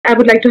I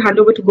would like to hand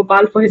over to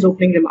Gopal for his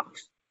opening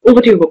remarks. Over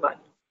to you, Gopal.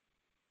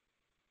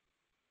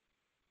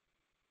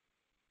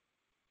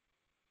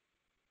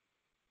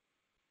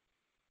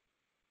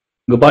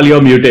 Gopal,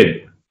 you're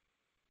muted.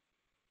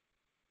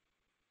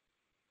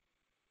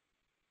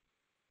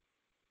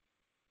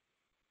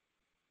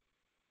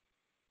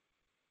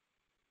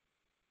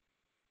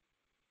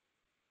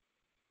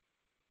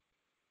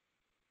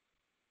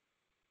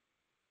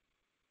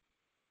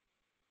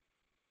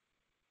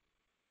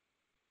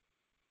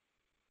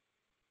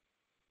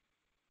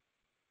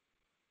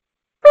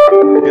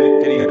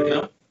 Can you hear me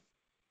now?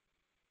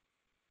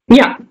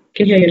 Yeah,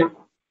 can hear you now.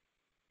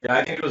 Yeah,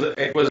 I think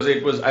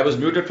I was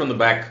muted from the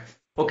back.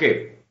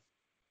 Okay.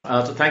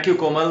 So thank you,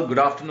 Komal. Good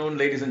afternoon,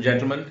 ladies and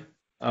gentlemen.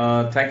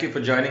 Thank you for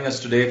joining us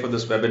today for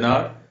this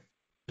webinar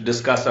to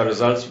discuss our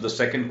results for the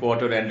second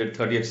quarter ended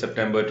 30th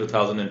September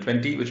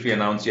 2020, which we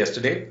announced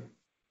yesterday.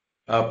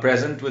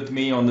 Present with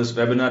me on this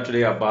webinar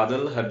today are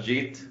Badal,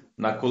 Harjeet,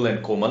 Nakul,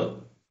 and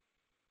Komal.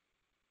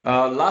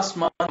 Last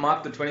month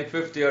marked the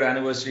 25th year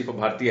anniversary for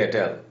Bharti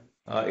Airtel.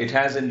 It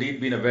has indeed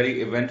been a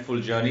very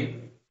eventful journey,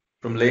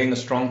 from laying a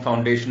strong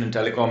foundation in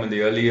telecom in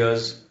the early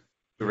years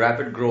to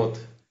rapid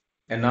growth,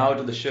 and now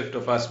to the shift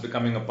of us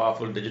becoming a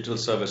powerful digital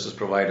services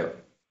provider.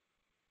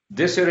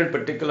 This year in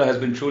particular has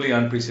been truly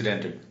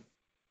unprecedented.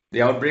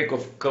 The outbreak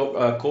of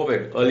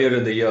COVID earlier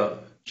in the year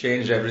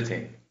changed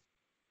everything.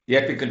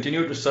 Yet we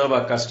continue to serve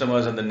our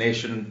customers and the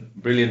nation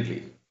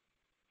brilliantly.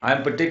 I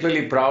am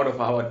particularly proud of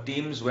how our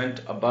teams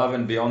went above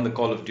and beyond the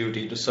call of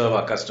duty to serve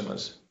our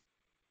customers.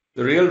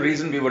 The real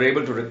reason we were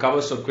able to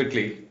recover so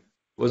quickly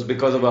was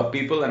because of our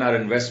people and our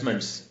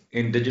investments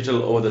in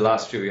digital over the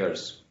last few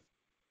years.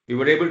 We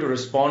were able to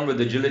respond with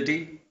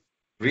agility,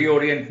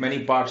 reorient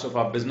many parts of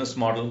our business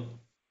model,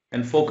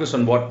 and focus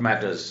on what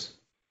matters,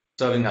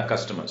 serving our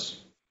customers.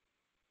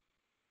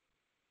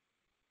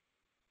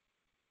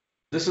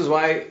 This is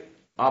why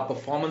our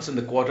performance in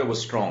the quarter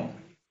was strong.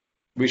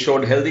 We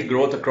showed healthy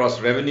growth across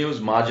revenues,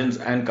 margins,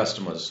 and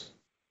customers.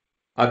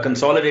 Our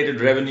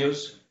consolidated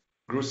revenues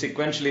grew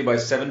sequentially by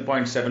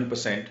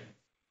 7.7%,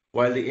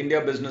 while the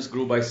India business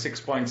grew by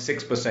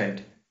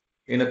 6.6%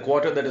 in a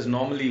quarter that is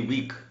normally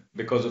weak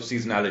because of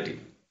seasonality.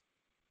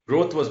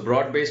 Growth was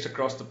broad-based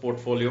across the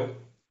portfolio,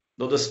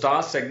 though the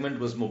star segment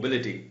was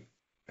mobility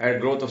at a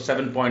growth of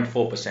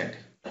 7.4%.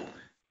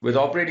 With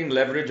operating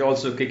leverage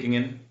also kicking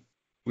in,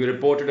 we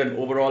reported an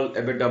overall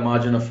EBITDA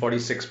margin of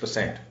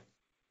 46%.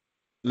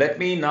 Let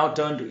me now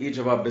turn to each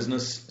of our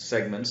business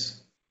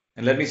segments,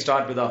 and let me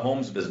start with our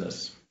homes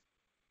business.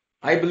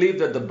 I believe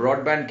that the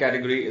broadband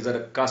category is at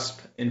a cusp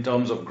in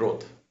terms of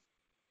growth.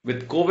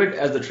 With COVID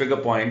as the trigger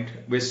point,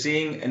 we're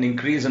seeing an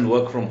increase in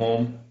work from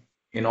home,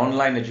 in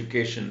online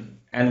education,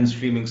 and in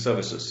streaming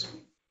services.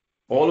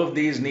 All of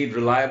these need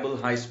reliable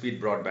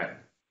high-speed broadband.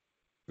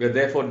 We are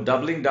therefore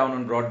doubling down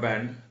on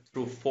broadband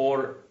through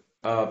four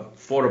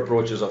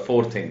approaches or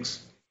four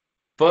things.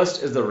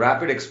 First is the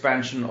rapid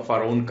expansion of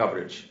our own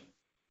coverage.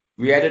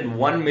 We added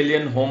 1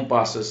 million home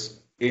passes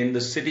in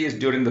the cities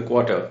during the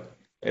quarter,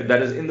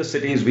 that is in the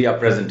cities we are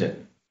present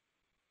in.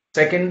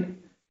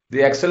 Second,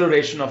 the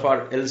acceleration of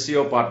our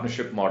LCO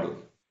partnership model.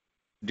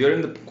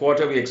 During the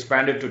quarter, we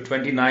expanded to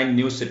 29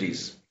 new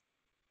cities.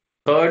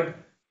 Third,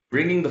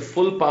 bringing the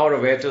full power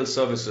of Airtel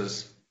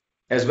services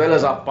as well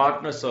as our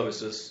partner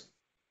services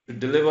to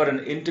deliver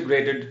an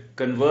integrated,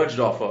 converged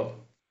offer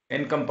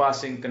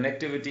encompassing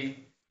connectivity,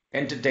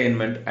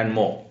 entertainment, and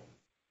more.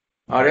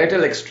 Our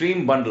Airtel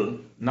Xtreme bundle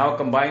now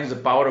combines the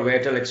power of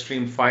Airtel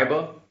Xtreme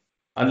Fiber,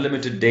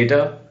 unlimited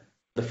data,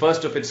 the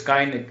first of its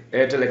kind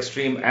Airtel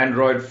Xtreme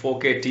Android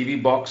 4K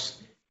TV box,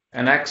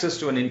 and access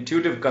to an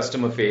intuitive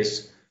customer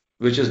face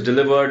which is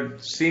delivered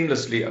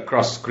seamlessly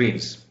across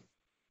screens.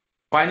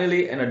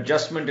 Finally, an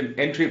adjustment in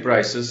entry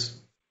prices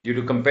due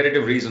to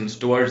competitive reasons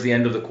towards the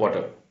end of the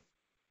quarter.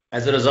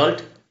 As a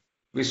result,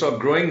 we saw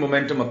growing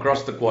momentum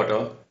across the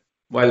quarter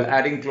while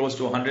adding close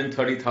to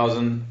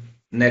 130,000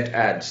 net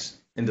adds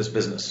in this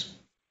business.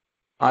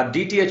 Our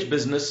DTH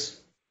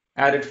business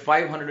added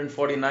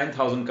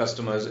 549,000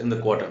 customers in the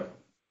quarter.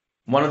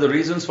 One of the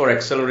reasons for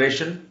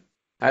acceleration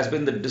has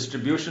been the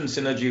distribution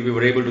synergy we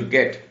were able to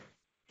get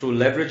through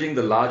leveraging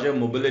the larger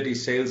mobility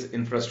sales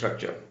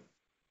infrastructure.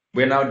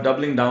 We're now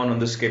doubling down on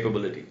this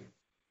capability.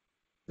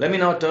 Let me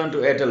now turn to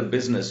Airtel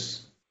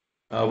Business,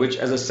 which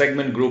as a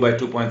segment grew by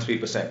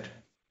 2.3%.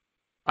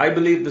 I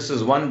believe this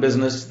is one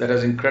business that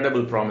has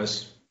incredible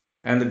promise,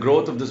 and the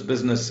growth of this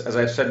business, as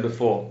I've said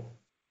before,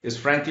 is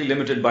frankly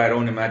limited by our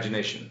own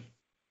imagination.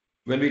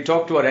 When we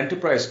talk to our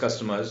enterprise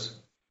customers,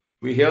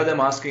 we hear them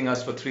asking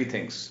us for three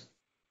things.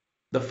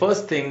 The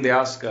first thing they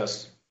ask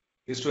us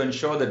is to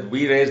ensure that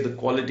we raise the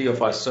quality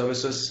of our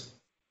services,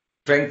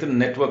 strengthen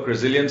network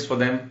resilience for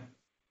them,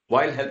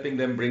 while helping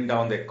them bring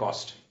down their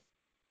cost.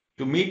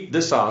 To meet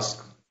this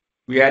ask,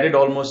 we added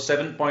almost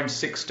 7.6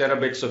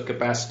 terabits of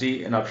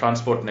capacity in our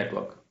transport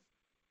network.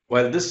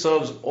 While this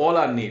serves all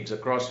our needs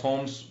across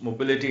homes,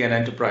 mobility, and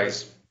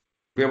enterprise,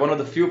 we are one of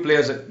the few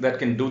players that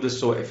can do this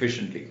so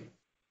efficiently.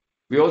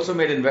 We also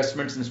made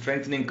investments in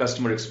strengthening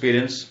customer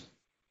experience,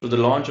 to the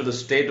launch of the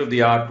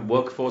state-of-the-art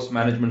workforce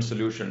management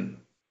solution,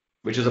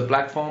 which is a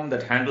platform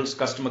that handles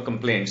customer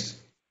complaints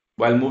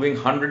while moving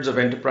hundreds of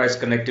enterprise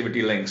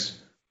connectivity links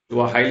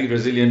to a highly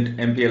resilient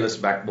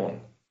MPLS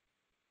backbone.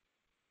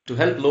 To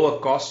help lower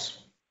costs,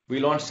 we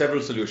launched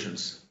several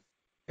solutions.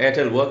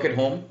 Airtel Work at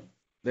Home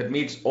that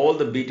meets all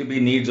the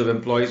B2B needs of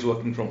employees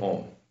working from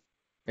home.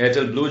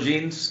 Airtel Blue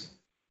Jeans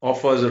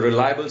offers a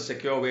reliable,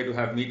 secure way to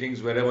have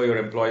meetings wherever your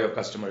employee or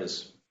customer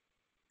is.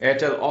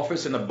 Airtel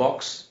Office in a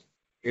Box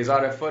is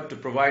our effort to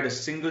provide a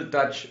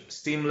single-touch,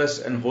 seamless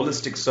and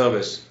holistic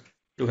service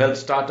to help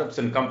startups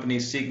and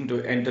companies seeking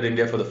to enter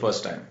India for the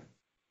first time.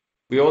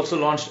 We also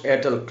launched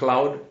Airtel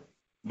Cloud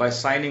by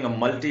signing a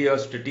multi-year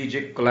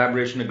strategic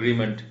collaboration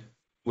agreement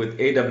with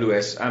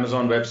AWS,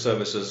 Amazon Web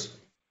Services,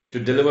 to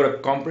deliver a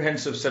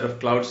comprehensive set of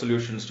cloud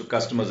solutions to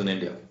customers in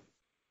India.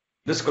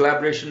 This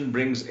collaboration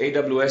brings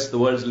AWS, the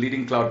world's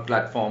leading cloud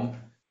platform,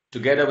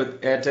 together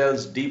with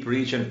Airtel's deep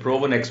reach and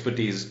proven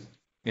expertise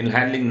in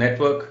handling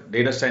network,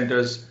 data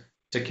centers,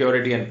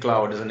 security, and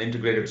cloud as an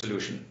integrated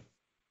solution.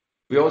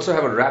 We also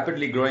have a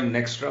rapidly growing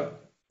Nextra,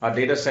 our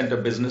data center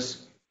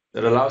business,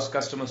 that allows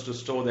customers to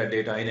store their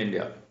data in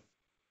India.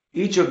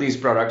 Each of these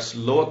products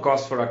lower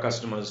costs for our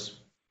customers,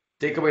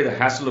 take away the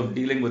hassle of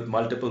dealing with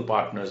multiple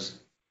partners,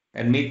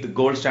 and meet the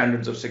gold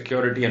standards of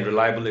security and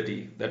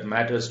reliability that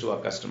matters to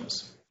our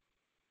customers.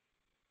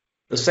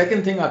 The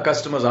second thing our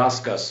customers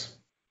ask us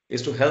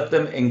is to help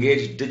them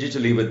engage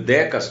digitally with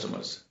their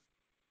customers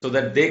so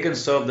that they can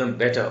serve them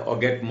better or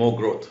get more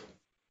growth.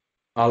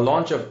 Our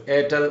launch of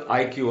Airtel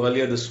IQ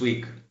earlier this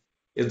week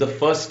is the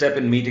first step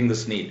in meeting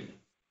this need.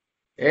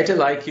 Airtel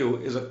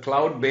IQ is a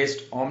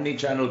cloud-based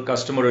omni-channel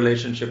customer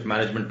relationship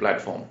management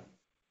platform.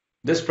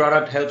 This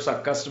product helps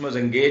our customers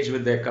engage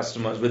with their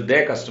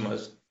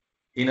customers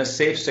in a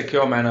safe,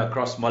 secure manner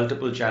across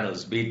multiple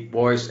channels, be it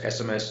voice,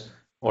 SMS,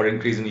 or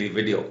increasingly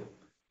video.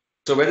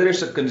 So whether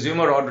it's a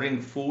consumer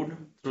ordering food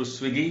through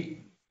Swiggy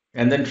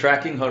and then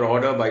tracking her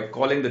order by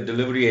calling the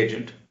delivery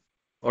agent,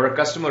 or a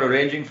customer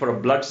arranging for a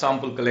blood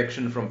sample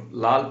collection from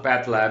Lal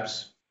Path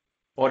Labs,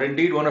 or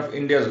indeed one of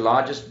India's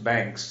largest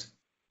banks,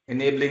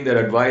 enabling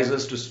their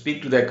advisors to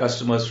speak to their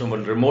customers from a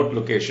remote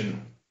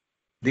location,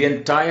 the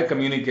entire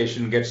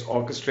communication gets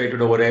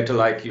orchestrated over Airtel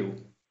IQ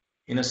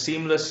in a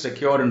seamless,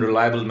 secure, and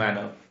reliable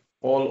manner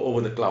all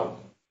over the cloud.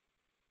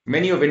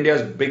 Many of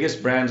India's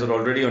biggest brands are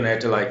already on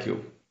Airtel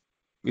IQ.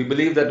 We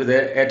believe that with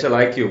Airtel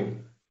IQ,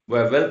 we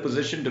are well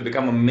positioned to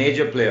become a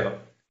major player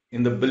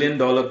in the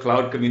billion-dollar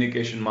cloud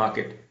communication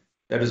market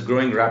that is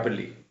growing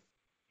rapidly.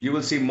 You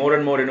will see more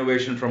and more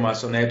innovation from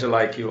us on Airtel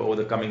IQ over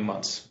the coming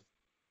months.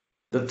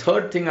 The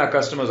third thing our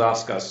customers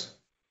ask us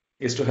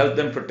is to help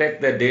them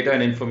protect their data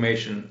and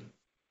information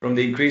from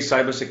the increased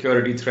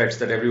cybersecurity threats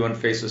that everyone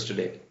faces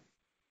today.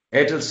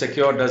 Airtel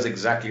Secure does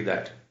exactly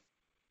that.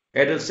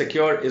 Airtel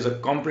Secure is a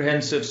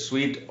comprehensive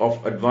suite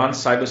of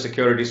advanced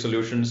cybersecurity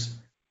solutions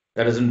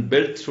that is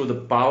built through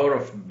the power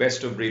of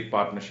best-of-breed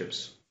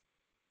partnerships.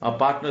 Our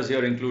partners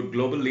here include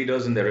global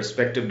leaders in their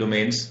respective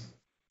domains,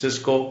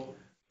 Cisco,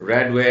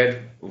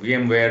 Radware,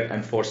 VMware,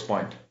 and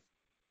Forcepoint.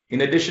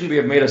 In addition, we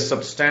have made a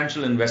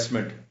substantial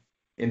investment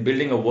in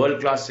building a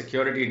world-class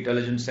security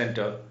intelligence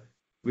center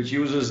which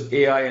uses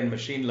AI and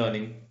machine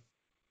learning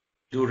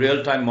to do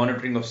real-time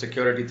monitoring of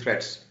security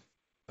threats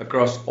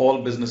across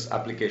all business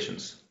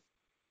applications.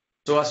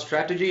 So our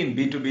strategy in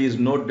B2B is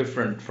no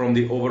different from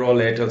the overall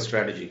Airtel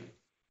strategy.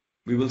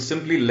 We will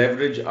simply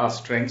leverage our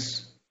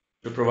strengths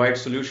to provide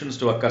solutions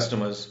to our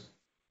customers,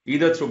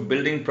 either through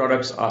building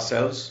products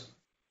ourselves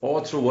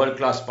or through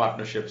world-class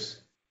partnerships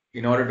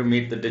in order to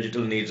meet the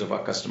digital needs of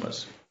our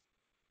customers.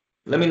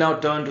 Let me now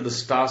turn to the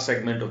star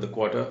segment of the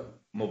quarter,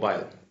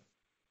 mobile.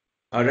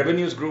 Our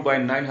revenues grew by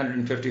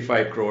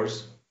 955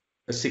 crores,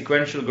 a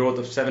sequential growth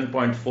of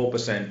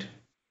 7.4%,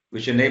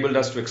 which enabled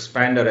us to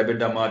expand our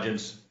EBITDA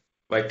margins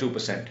by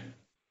 2%.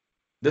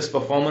 This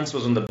performance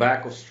was on the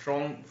back of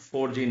strong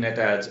 4G net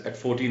adds at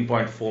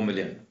 14.4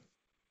 million.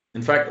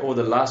 In fact, over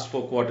the last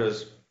 4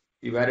 quarters,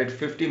 we've added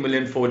 50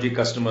 million 4G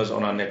customers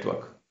on our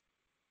network.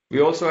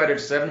 We also added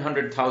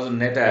 700,000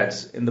 net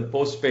adds in the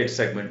postpaid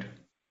segment,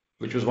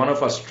 which was one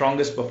of our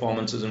strongest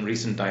performances in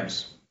recent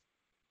times.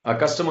 Our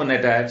customer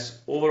net adds,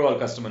 overall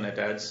customer net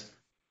adds,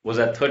 was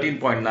at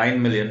 13.9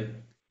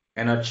 million,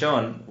 and our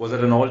churn was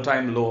at an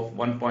all-time low of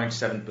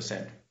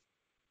 1.7%.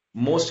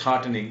 Most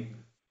heartening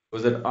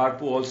was that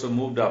ARPU also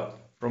moved up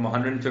from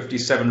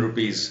 157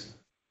 rupees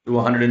to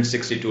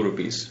 162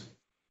 rupees.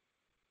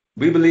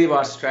 We believe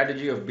our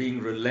strategy of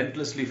being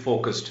relentlessly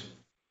focused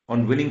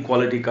on winning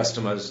quality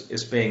customers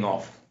is paying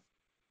off.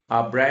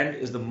 Our brand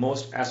is the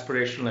most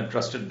aspirational and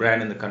trusted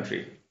brand in the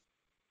country.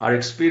 Our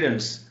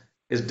experience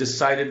is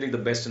decidedly the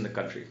best in the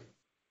country.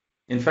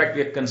 In fact,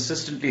 we are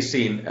consistently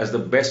seen as the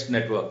best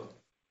network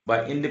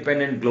by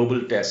independent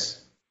global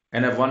tests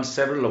and have won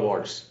several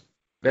awards: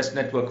 Best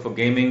Network for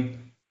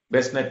Gaming,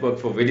 Best Network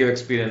for Video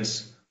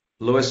Experience,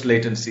 Lowest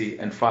Latency,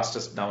 and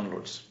Fastest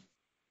Downloads.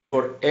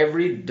 For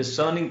every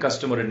discerning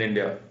customer in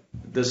India,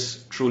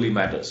 this truly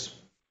matters.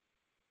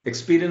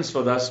 Experience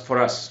for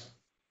us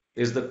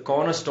is the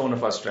cornerstone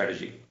of our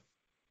strategy.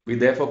 We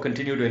therefore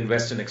continue to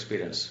invest in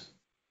experience.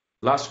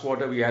 Last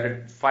quarter, we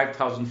added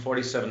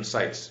 5,047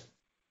 sites.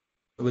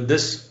 With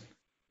this,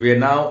 we are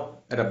now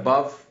at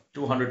above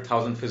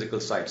 200,000 physical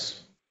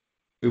sites.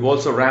 We've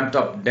also ramped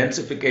up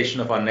densification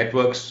of our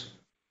networks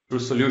through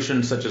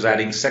solutions such as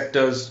adding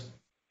sectors,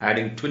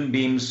 adding twin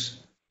beams,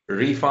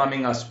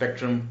 refarming our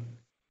spectrum,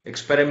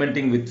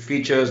 experimenting with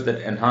features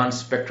that enhance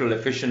spectral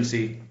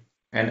efficiency,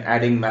 and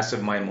adding massive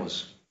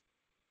MIMOs.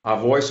 Our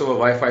voice over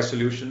Wi-Fi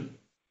solution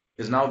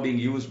is now being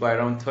used by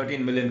around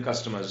 13 million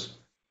customers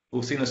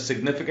who've seen a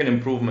significant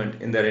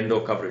improvement in their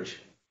indoor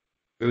coverage.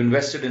 We've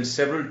invested in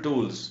several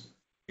tools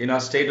in our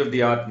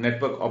state-of-the-art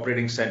network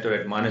operating center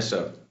at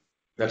Manesar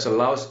that's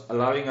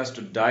allowing us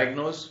to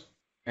diagnose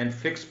and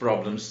fix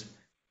problems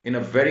in a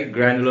very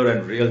granular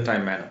and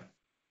real-time manner.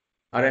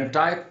 Our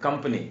entire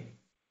company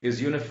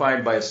is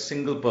unified by a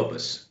single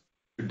purpose: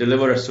 to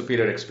deliver a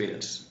superior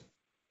experience.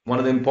 One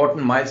of the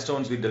important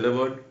milestones we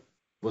delivered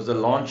was the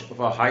launch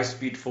of our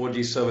high-speed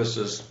 4G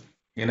services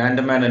in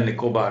Andaman and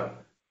Nicobar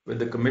with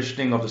the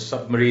commissioning of the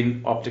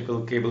submarine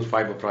optical cable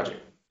fiber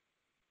project.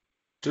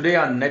 Today,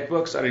 our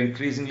networks are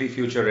increasingly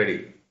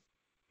future-ready.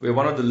 We are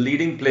one of the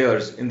leading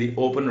players in the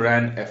Open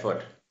RAN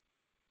effort.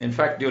 In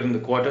fact, during the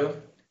quarter,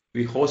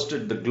 we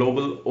hosted the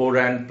global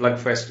O-RAN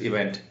Plugfest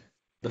event,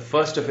 the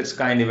first of its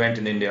kind event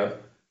in India,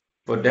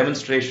 for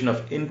demonstration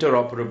of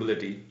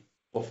interoperability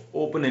of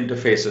open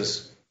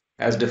interfaces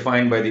as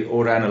defined by the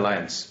O-RAN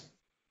Alliance.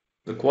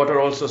 The quarter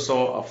also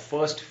saw our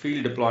first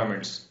field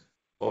deployments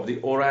of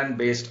the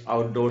O-RAN-based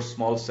outdoor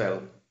small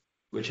cell,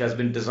 which has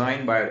been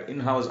designed by our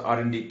in-house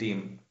R&D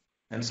team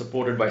and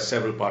supported by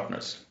several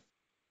partners.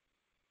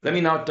 Let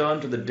me now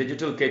turn to the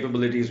digital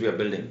capabilities we are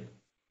building.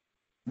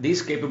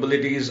 These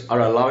capabilities are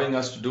allowing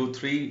us to do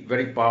three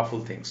very powerful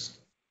things.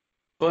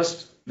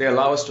 First, they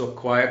allow us to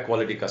acquire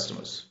quality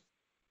customers.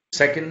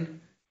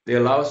 Second, they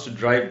allow us to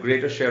drive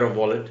greater share of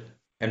wallet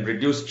and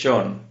reduce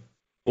churn,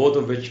 both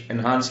of which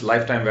enhance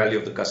lifetime value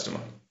of the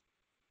customer.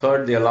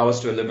 Third, they allow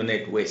us to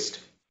eliminate waste.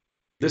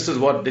 This is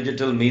what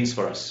digital means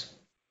for us,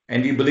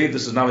 and we believe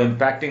this is now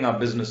impacting our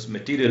business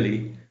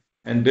materially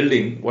and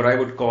building what I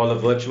would call a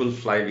virtual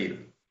flywheel.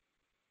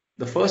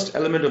 The first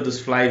element of this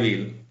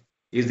flywheel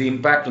is the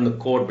impact on the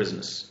core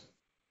business.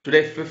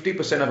 Today,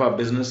 50% of our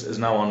business is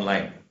now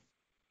online.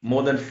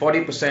 More than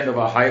 40% of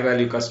our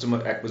high-value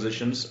customer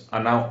acquisitions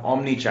are now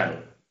omni-channel,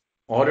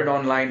 ordered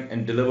online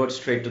and delivered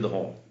straight to the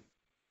home.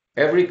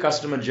 Every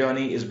customer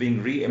journey is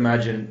being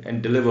reimagined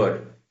and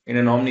delivered in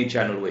an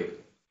omni-channel way.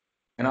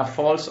 And our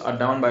falls are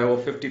down by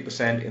over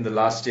 50% in the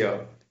last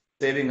year,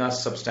 saving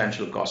us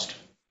substantial cost.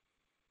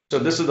 So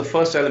this is the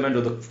first element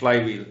of the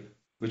flywheel,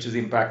 which is the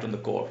impact on the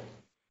core.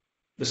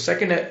 The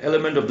second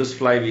element of this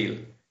flywheel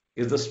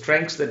is the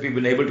strengths that we've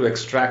been able to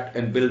extract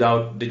and build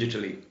out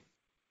digitally.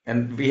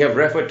 And we have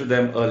referred to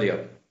them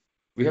earlier.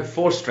 We have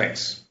four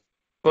strengths.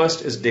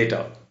 First is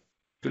data.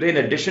 Today, in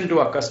addition to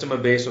our customer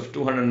base of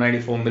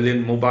 294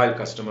 million mobile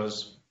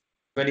customers,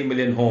 20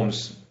 million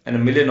homes, and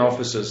 1 million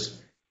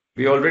offices,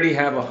 we already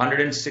have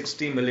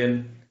 160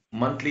 million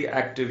monthly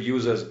active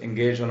users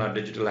engaged on our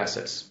digital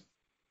assets.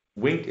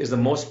 Wynk is the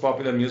most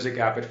popular music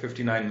app at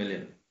 59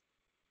 million.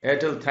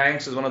 Airtel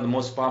Thanks is one of the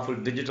most powerful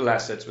digital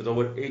assets with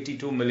over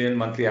 82 million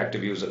monthly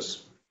active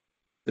users.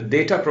 The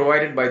data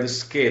provided by this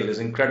scale is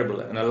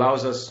incredible and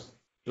allows us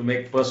to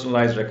make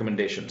personalized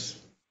recommendations.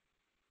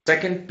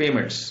 Second,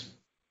 payments.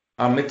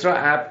 Our Mitra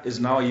app is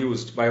now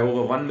used by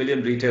over 1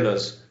 million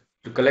retailers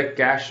to collect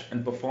cash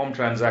and perform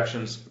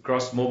transactions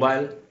across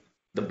mobile,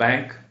 the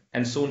bank,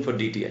 and soon for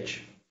DTH.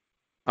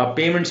 Our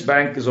payments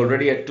bank is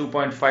already at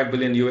 $2.5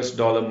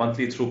 billion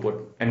monthly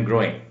throughput and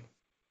growing.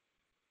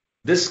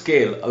 This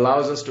scale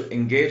allows us to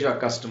engage our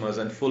customers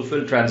and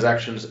fulfill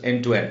transactions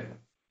end-to-end.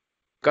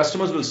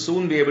 Customers will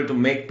soon be able to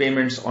make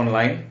payments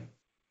online,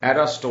 at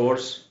our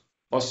stores,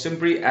 or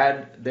simply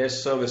add their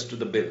service to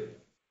the bill.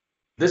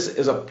 This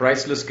is a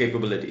priceless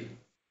capability.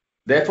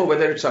 Therefore,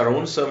 whether it's our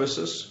own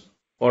services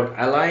or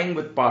allying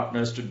with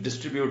partners to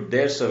distribute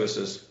their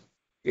services,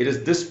 it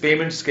is this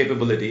payments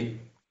capability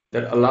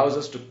that allows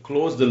us to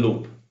close the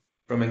loop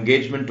from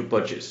engagement to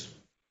purchase.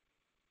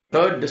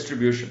 Third,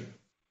 distribution.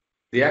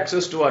 The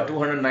access to our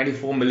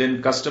 294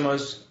 million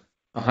customers,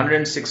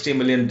 160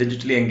 million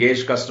digitally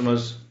engaged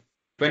customers,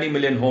 20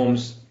 million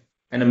homes,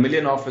 and 1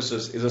 million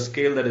offices is a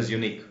scale that is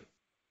unique.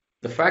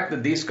 The fact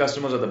that these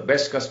customers are the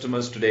best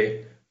customers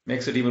today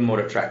makes it even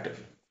more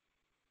attractive.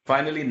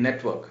 Finally,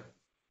 network,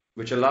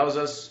 which allows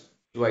us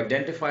to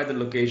identify the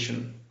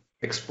location,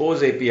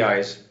 expose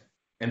APIs,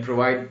 and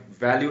provide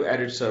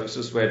value-added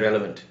services where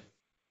relevant.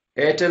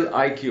 Airtel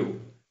IQ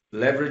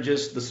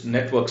leverages this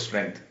network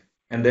strength,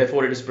 and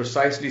therefore it is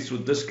precisely through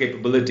this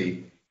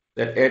capability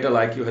that Airtel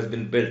IQ has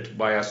been built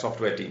by our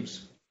software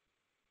teams.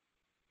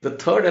 The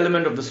third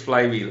element of this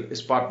flywheel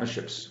is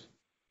partnerships.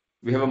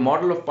 We have a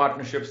model of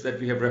partnerships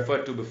that we have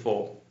referred to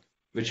before,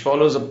 which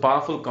follows a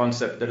powerful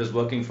concept that is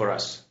working for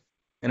us.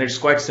 And it's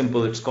quite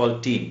simple. It's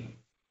called TEAM.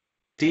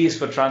 T is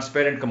for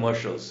transparent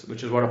commercials,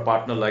 which is what a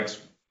partner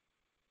likes.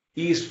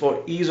 E is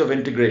for ease of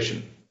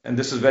integration, and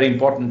this is very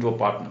important to a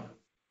partner.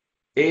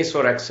 A is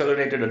for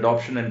accelerated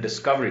adoption and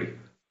discovery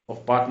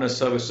of partner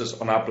services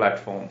on our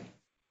platform,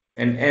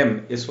 and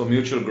M is for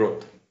mutual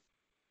growth.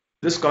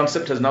 This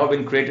concept has now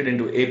been created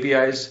into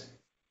APIs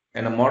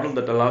and a model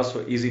that allows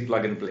for easy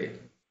plug and play.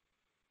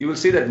 You will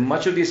see that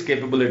much of these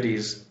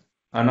capabilities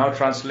are now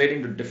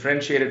translating to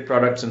differentiated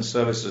products and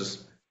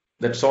services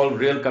that solve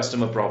real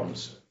customer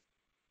problems.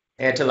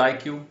 Airtel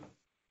IQ,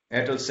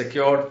 Airtel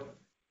Secure,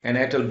 and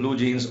Airtel Blue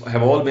Jeans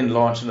have all been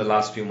launched in the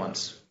last few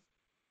months.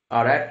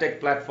 Our AdTech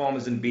platform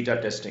is in beta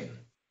testing.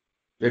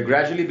 We are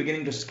gradually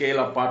beginning to scale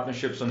our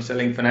partnerships on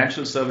selling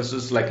financial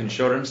services like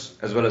insurance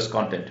as well as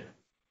content.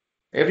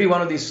 Every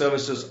one of these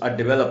services are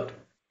developed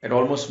at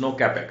almost no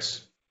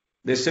capex.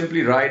 They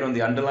simply ride on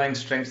the underlying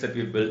strengths that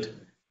we've built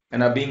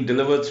and are being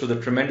delivered through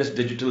the tremendous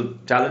digital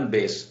talent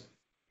base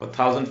of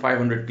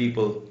 1,500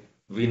 people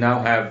we now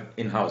have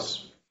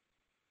in-house.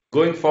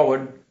 Going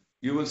forward,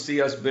 you will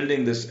see us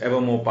building this ever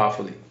more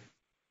powerfully.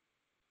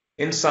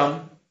 In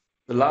sum,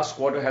 the last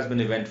quarter has been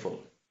eventful.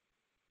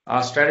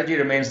 Our strategy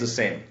remains the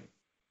same.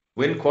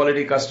 Win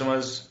quality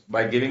customers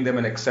by giving them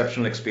an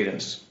exceptional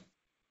experience.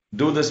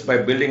 Do this by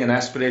building an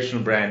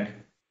aspirational brand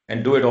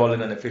and do it all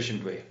in an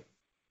efficient way.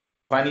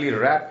 Finally,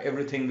 wrap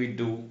everything we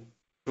do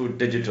through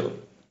digital,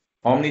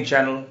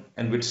 omni-channel,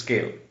 and with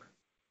scale.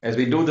 As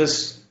we do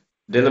this,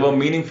 deliver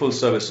meaningful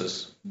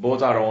services,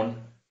 both our own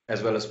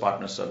as well as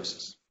partner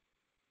services.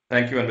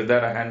 Thank you, and with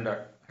that, I hand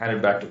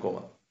it back to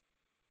Komal.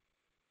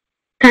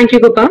 Thank you,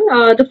 Gopal.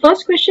 The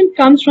first question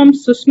comes from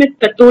Susmit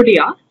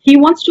Patodia. He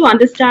wants to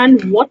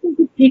understand what is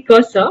the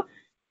precursor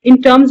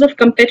in terms of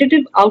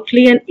competitive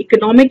outlay and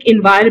economic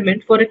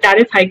environment for a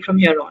tariff hike from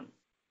here on.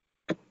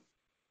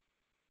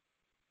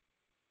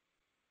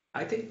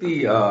 I think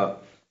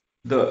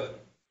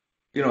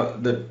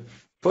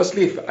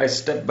firstly, if I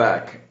step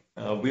back,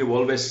 we've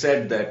always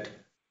said that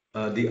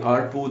the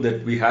ARPU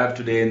that we have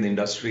today in the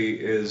industry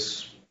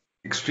is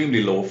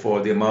extremely low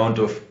for the amount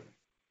of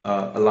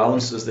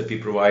allowances that we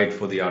provide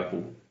for the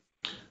ARPU.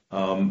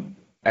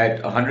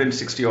 At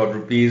 160 odd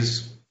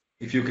rupees,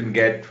 if you can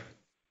get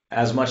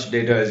as much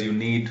data as you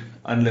need,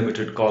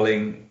 unlimited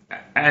calling,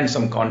 and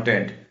some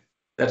content,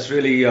 that's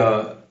really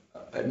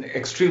an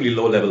extremely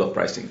low level of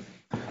pricing.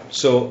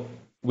 So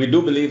we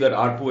do believe that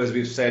ARPU, as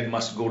we've said,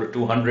 must go to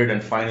 200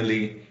 and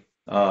finally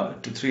to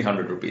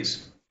 300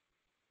 rupees.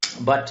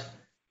 But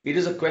it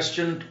is a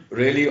question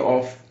really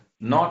of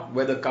not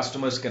whether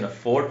customers can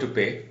afford to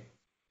pay,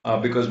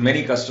 because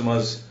many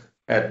customers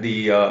at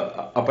the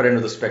upper end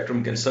of the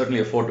spectrum can certainly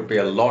afford to pay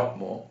a lot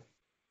more.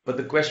 But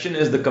the question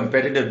is the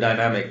competitive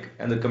dynamic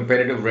and the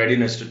competitive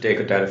readiness to take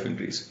a tariff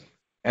increase.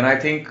 And I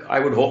think I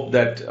would hope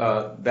that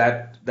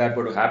that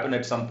would happen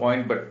at some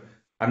point, but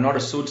I'm not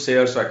a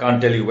soothsayer, so I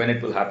can't tell you when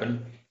it will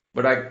happen.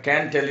 But I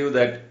can tell you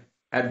that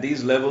at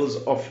these levels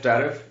of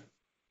tariff,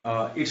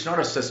 it's not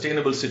a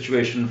sustainable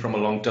situation from a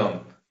long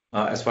term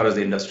as far as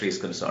the industry is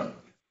concerned.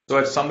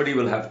 So somebody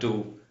will have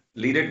to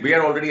lead it. We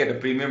are already at a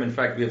premium. In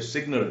fact, we have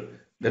signaled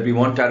that we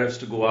want tariffs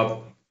to go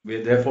up. We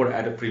are therefore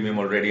at a premium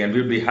already, and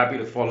we'll be happy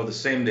to follow the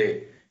same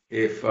day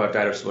if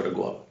tariffs were to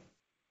go up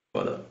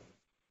further.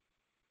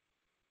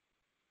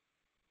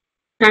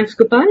 Thanks,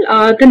 Gopal.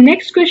 The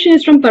next question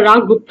is from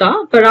Parag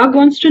Gupta. Parag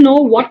wants to know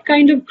what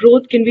kind of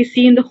growth can we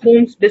see in the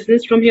homes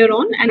business from here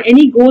on, and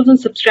any goals on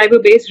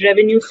subscriber-based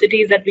revenue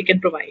cities that we can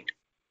provide.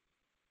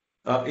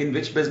 In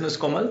which business,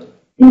 Komal?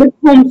 In the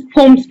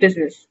homes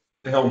business.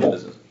 The homes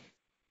business.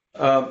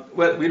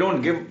 Well, we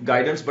don't give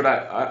guidance, but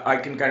I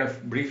can kind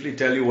of briefly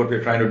tell you what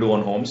we're trying to do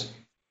on homes.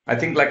 I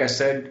think, like I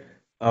said,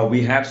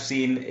 we have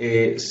seen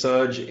a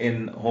surge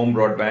in home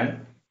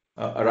broadband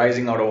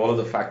arising out of all of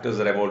the factors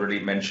that I've already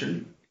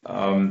mentioned.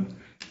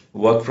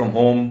 Work from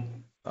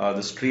home,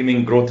 the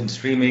streaming, growth in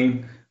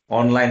streaming,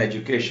 online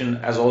education,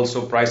 as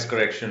also price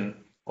correction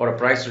or a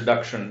price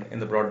reduction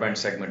in the broadband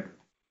segment.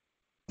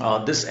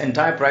 This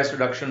entire price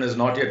reduction is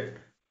not yet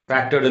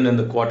factored in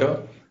the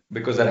quarter,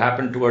 because that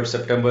happened towards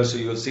September, so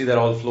you'll see that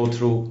all flow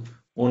through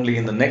only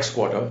in the next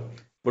quarter.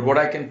 But what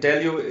I can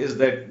tell you is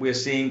that we're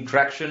seeing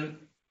traction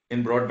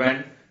in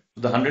broadband.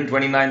 The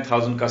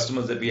 129,000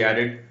 customers that we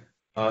added,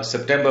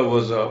 September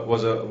was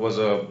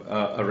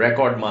a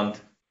record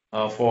month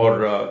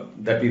for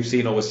that we've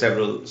seen over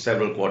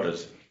several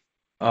quarters.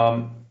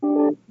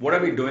 What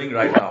are we doing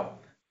right now?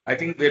 I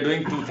think we're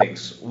doing two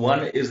things.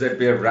 One is that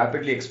we are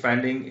rapidly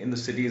expanding in the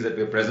cities that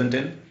we're present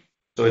in.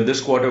 So in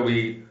this quarter,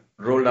 we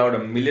rolled out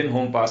 1 million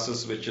home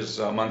passes, which is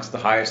amongst the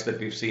highest that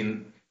we've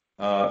seen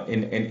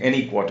in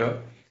any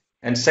quarter.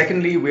 And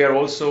secondly, we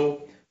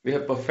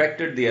have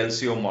perfected the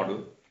LCO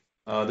model.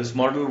 This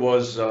model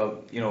was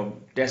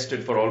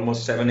tested for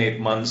almost 7-8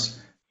 months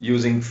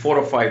using 4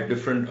 or 5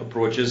 different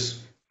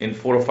approaches in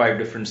 4 or 5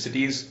 different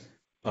cities.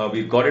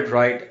 We've got it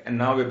right, and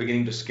now we're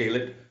beginning to scale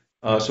it.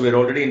 So we're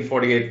already in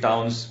 48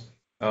 towns.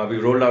 We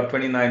rolled out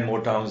 29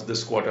 more towns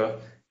this quarter,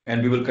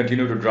 and we will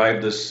continue to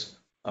drive this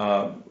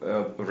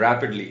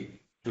rapidly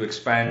to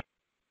expand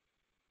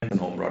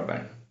home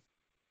broadband.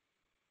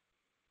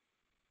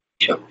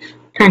 Sure.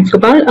 Thanks,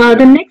 Gopal.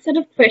 The next set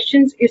of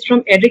questions is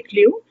from Eric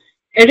Liu.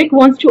 Eric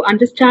wants to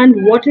understand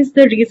what is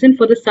the reason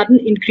for the sudden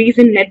increase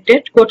in net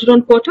debt quarter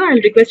on quarter.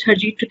 I'll request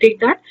Harjeet to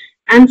take that.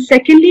 And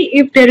secondly,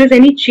 if there is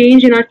any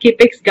change in our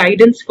capex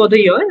guidance for the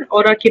year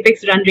or our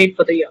capex run rate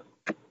for the year.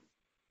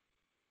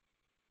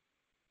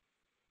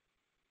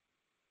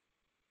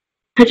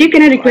 Harjeet,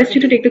 can I request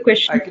you to take the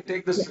question? I can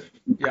take this.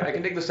 Yeah, I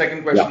can take the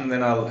second question, and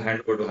then I'll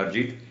hand over to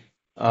Harjeet.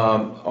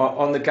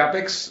 On the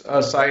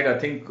capex side, I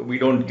think we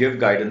don't give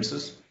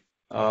guidances,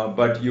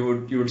 but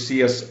you would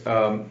see us.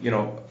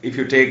 If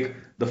you take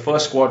the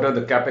first quarter,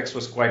 the capex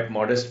was quite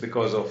modest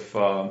because of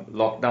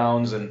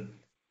lockdowns and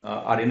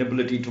our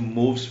inability to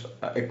move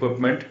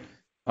equipment.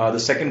 The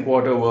second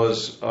quarter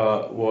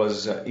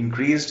was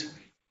increased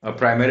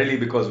primarily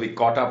because we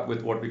caught up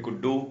with what we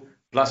could do.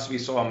 Plus, we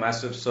saw a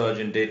massive surge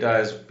in data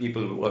as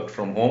people worked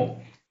from home.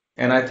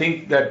 And I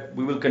think that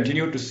we will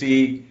continue to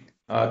see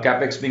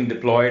capex being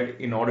deployed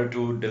in order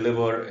to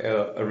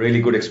deliver a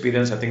really good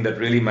experience. I think that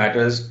really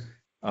matters.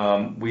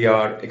 We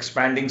are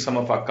expanding some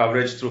of our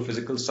coverage through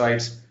physical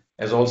sites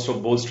as also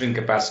bolstering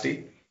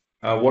capacity.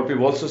 What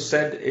we've also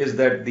said is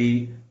that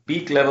the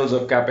peak levels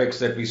of capex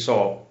that we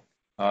saw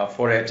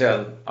for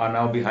Airtel are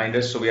now behind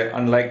us, so we are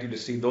unlikely to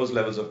see those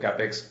levels of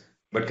capex,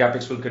 but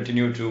capex will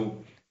continue to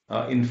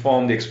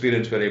inform the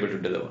experience we're able to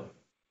deliver.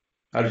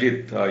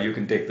 Harjeet, you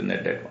can take the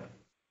net debt one.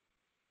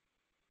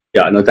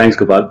 Yeah, no, thanks,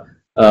 Gopal.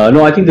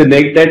 No, I think the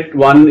net debt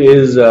one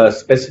is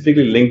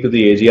specifically linked to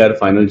the AGR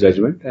final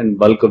judgment, and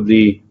bulk of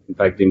the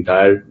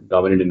entire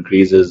dominant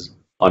increase is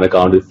on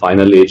account of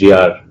final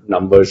AGR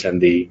numbers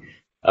and the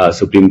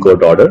Supreme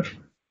Court order.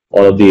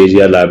 All of the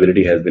AGR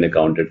liability has been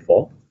accounted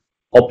for.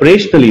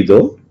 Operationally,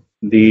 though,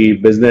 the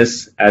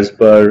business, as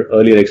per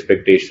earlier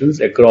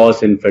expectations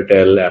across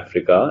Infratel,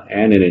 Africa,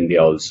 and in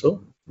India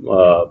also,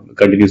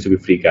 continues to be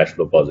free cash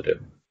flow positive.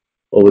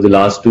 Over the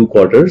last 2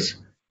 quarters,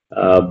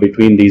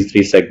 between these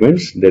 3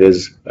 segments, there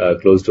is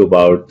close to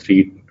about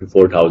 3,000 to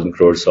 4,000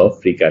 crores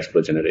of free cash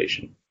flow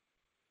generation.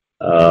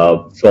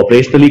 So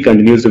operationally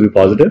continues to be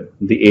positive.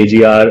 The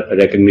AGR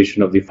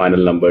recognition of the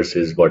final numbers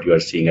is what you are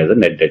seeing as a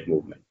net debt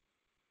movement.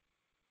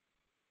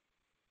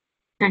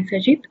 Thanks,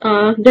 Harjeet.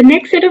 The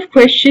next set of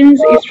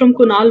questions is from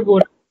Kunal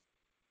Vora.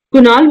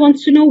 Kunal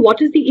wants to know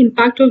what is the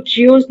impact of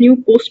Jio's new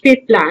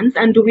postpaid plans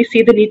and do we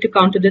see the need to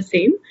counter the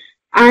same?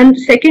 And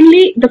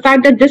secondly, the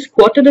fact that this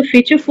quarter the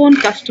feature phone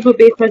customer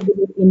base has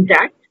been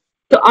intact.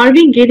 So are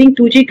we gaining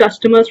 2G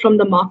customers from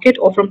the market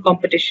or from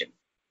competition?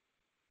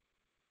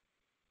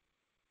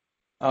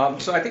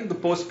 So I think the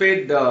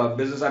postpaid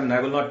business, I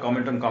will not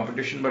comment on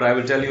competition, but I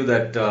will tell you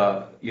that,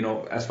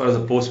 as far as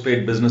the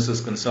postpaid business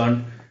is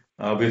concerned,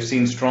 we've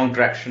seen strong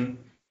traction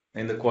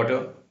in the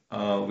quarter.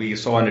 We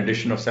saw an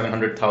addition of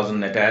 700,000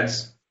 net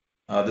adds.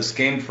 This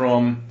came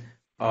from,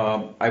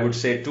 I would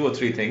say, 2 or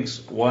 3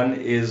 things. One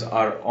is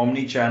our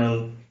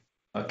omni-channel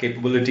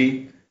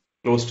capability.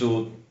 Close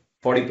to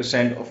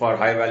 40% of our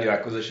high-value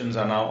acquisitions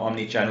are now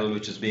omni-channel,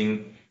 which is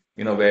being,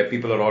 where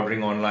people are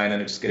ordering online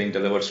and it's getting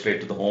delivered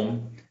straight to the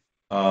home.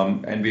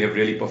 And we have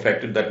really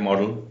perfected that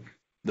model.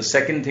 The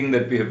second thing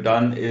that we have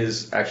done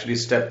is actually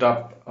stepped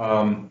up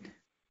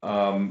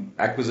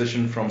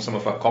acquisition from some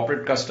of our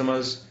corporate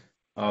customers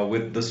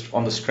with this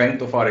on the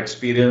strength of our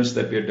experience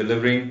that we are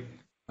delivering.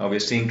 We're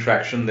seeing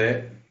traction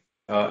there.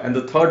 And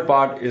the third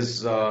part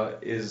is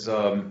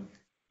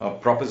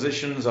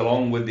propositions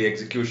along with the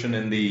execution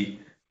in the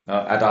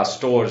at our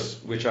stores,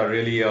 which are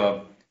really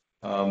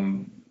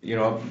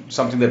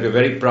something that we're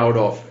very proud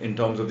of in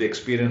terms of the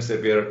experience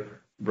that we are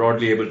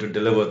broadly able to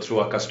deliver through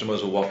our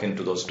customers who walk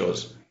into those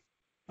stores.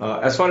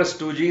 As far as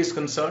 2G is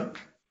concerned,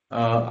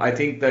 I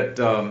think that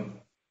our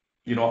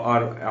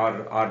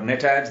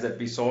net adds that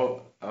we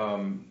saw,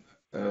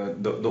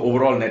 the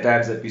overall net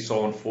adds that we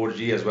saw on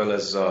 4G as well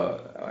as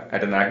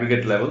at an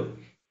aggregate level,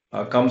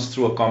 comes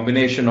through a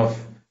combination of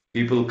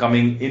people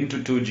coming into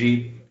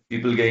 2G,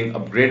 people getting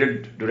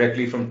upgraded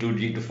directly from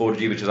 2G to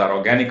 4G, which is our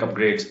organic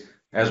upgrades,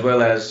 as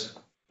well as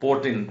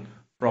portings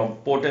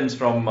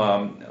from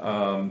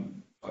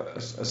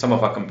some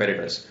of our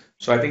competitors.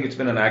 So I think it's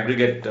been an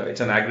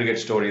aggregate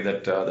story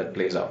that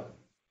plays out.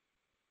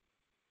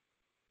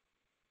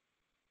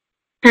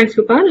 Thanks,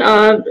 Gopal.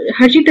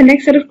 Harjeet, the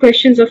next set of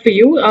questions are for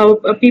you.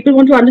 People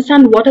want to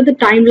understand what are the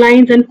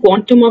timelines and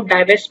quantum of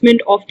divestment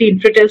of the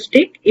Infratel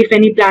stake, if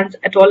any plans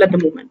at all at the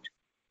moment.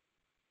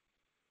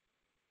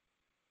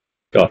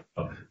 Sure.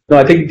 No,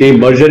 I think the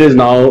merger is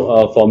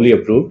now formally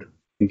approved,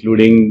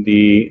 including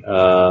the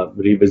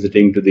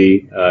revisiting to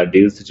the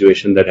deal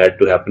situation that had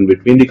to happen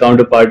between the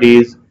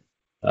counterparties,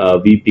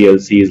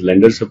 VPLC's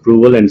lenders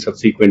approval, and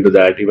subsequent to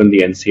that, even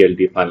the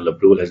NCLT final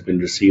approval has been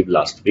received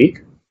last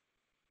week.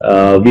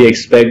 We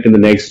expect in the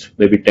next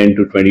maybe 10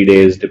 to 20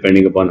 days,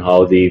 depending upon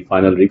how the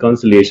final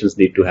reconciliations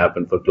need to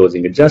happen for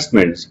closing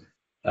adjustments,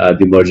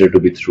 the merger to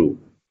be through.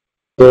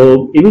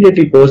 So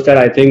immediately post that,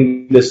 I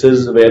think this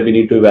is where we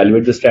need to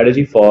evaluate the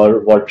strategy for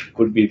what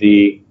could be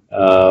the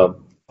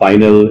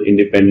final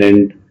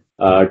independent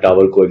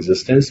tower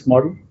coexistence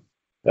model.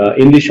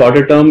 In the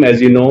shorter term,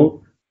 as you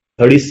know,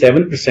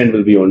 37%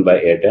 will be owned by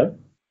Airtel,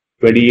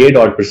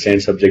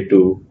 28% subject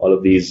to all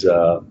of these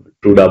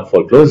trued up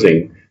for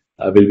closing,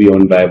 will be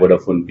owned by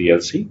Vodafone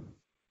PLC,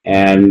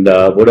 and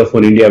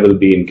Vodafone India will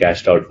be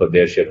cashed out for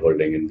their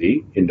shareholding in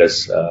the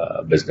Indus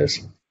business.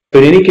 So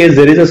in any case,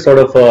 there is a sort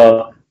of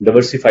a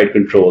diversified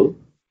control,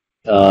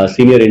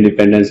 senior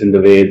independence in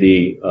the way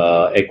the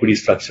equity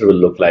structure will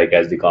look like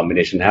as the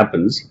combination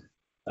happens.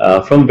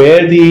 From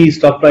where the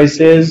stock price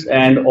is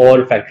and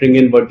or factoring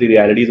in what the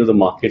realities of the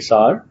markets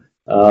are,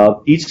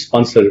 each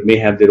sponsor may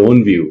have their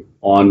own view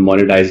on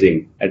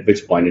monetizing at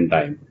which point in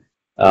time.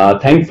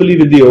 Thankfully,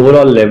 with the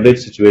overall leverage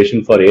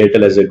situation for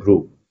Airtel as a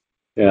group,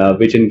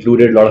 which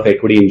included a lot of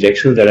equity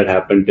injections that had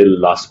happened till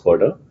last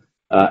quarter,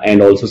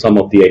 and also some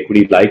of the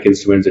equity-like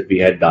instruments that we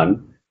had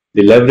done.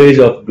 The leverage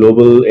of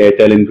global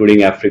Airtel,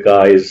 including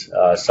Africa, is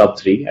sub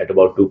 3 at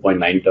about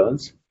 2.9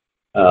 turns.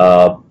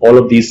 All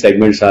of these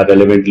segments are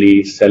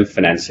relevantly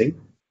self-financing.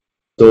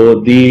 So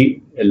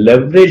the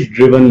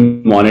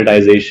leverage-driven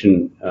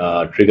monetization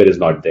trigger is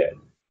not there.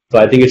 So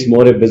I think it's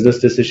more a business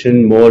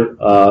decision, more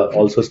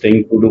also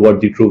staying true to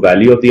what the true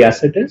value of the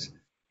asset is.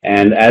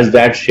 And as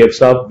that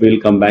shapes up, we'll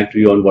come back to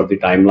you on what the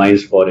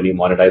timelines for any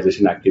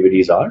monetization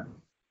activities are.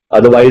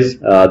 Otherwise,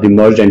 the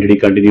merged entity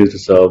continues to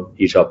serve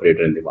each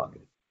operator in the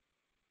market.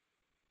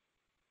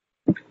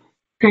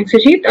 Thanks,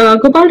 Ajit.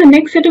 Gopal, the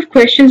next set of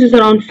questions is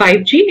around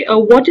 5G.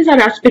 What is our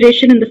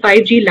aspiration in the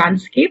 5G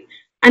landscape?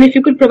 And if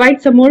you could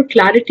provide some more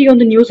clarity on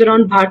the news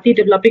around Bharti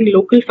developing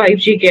local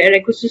 5G gear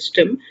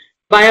ecosystem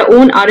via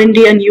own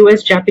R&D and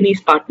US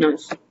Japanese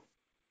partners.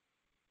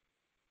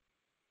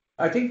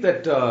 I think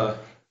that,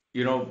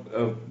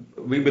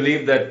 we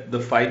believe that the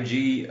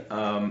 5G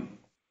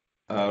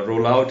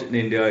rollout in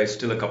India is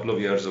still a couple of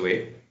years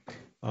away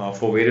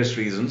for various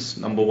reasons.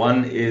 Number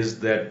one is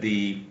that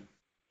the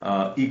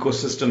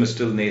ecosystem is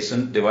still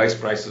nascent. Device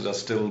prices are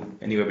still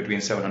anywhere between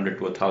 $700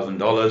 to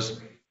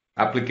 $1,000.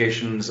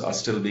 Applications are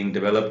still being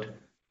developed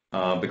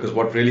because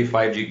what really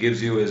 5G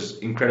gives you is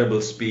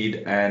incredible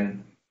speed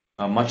and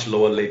much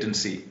lower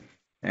latency.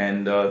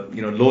 And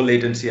low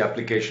latency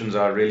applications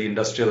are really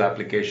industrial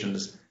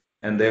applications,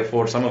 and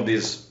therefore some of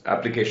these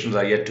applications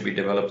are yet to be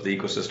developed. The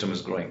ecosystem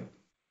is growing.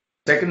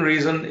 Second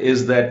reason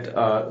is that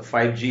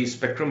 5G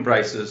spectrum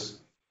prices,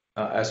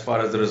 as far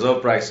as the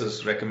reserve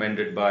prices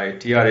recommended by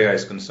TRAI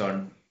is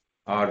concerned,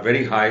 are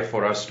very high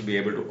for us to be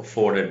able to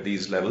afford at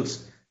these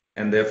levels,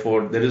 and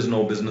therefore there is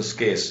no business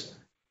case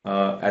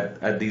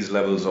at these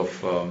levels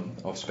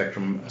of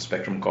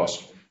spectrum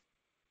cost.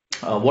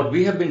 What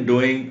we have been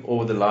doing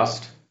over the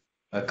last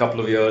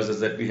couple of years is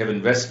that we have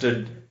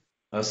invested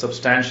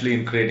substantially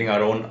in creating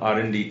our own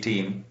R&D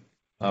team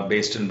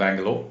based in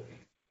Bangalore.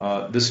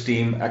 This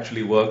team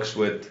actually works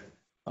with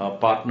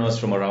partners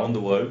from around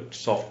the world,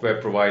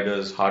 software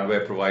providers,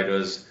 hardware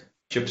providers,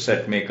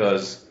 chipset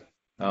makers,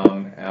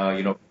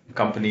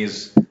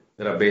 companies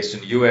that are based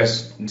in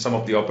US, and some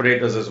of the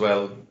operators as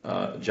well,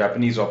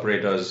 Japanese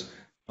operators,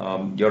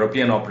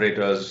 European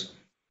operators,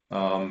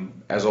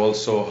 as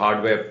also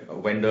hardware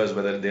vendors,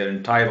 whether they're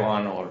in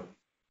Taiwan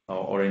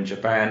or in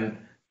Japan,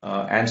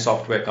 and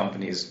software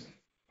companies.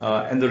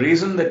 And the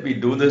reason that we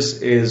do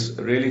this is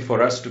really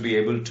for us to be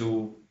able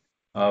to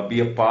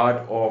be a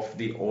part of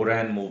the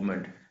O-RAN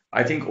movement.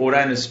 I think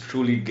O-RAN is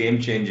truly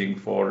game-changing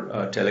for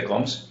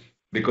telecoms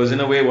because in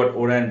a way what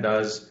O-RAN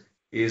does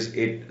is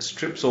it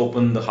strips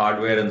open the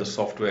hardware and the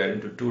software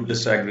into two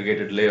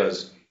disaggregated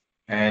layers.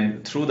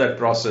 And through that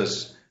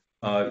process,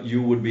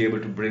 you would be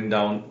able to bring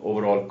down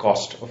overall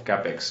cost of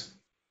CapEx.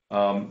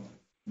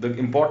 The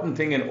important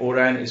thing in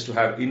O-RAN is to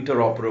have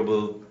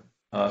interoperable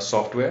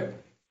software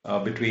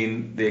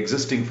between the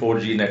existing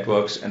 4G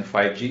networks and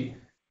 5G.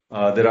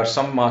 There are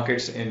some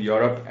markets in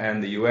Europe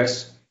and the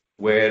US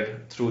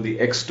where through the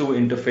X2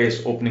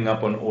 interface opening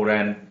up on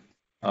O-RAN,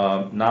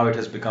 now it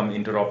has become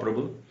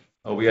interoperable.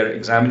 We are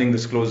examining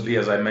this closely,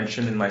 as I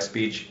mentioned in my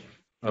speech.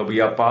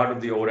 We are part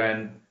of the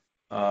O-RAN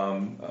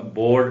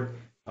board.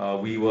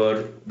 We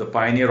were the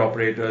pioneer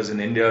operators in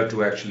India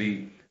to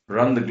actually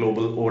run the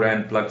global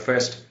O-RAN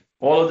Plugfest.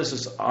 All of this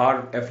is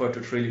our effort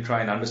to really try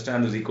and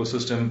understand this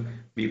ecosystem,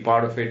 be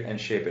part of it, and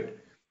shape it.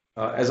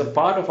 As a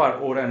part of our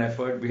O-RAN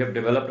effort, we have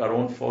developed our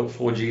own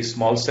 4G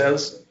small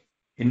cells,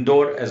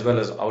 indoor as well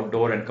as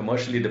outdoor, and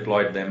commercially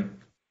deployed them.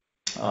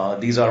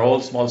 These are all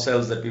small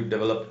cells that we've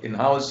developed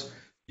in-house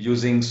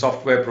using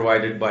software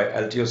provided by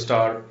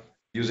Altiostar,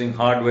 using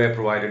hardware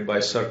provided by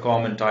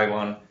Sercom in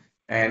Taiwan,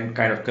 and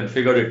kind of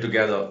configured it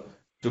together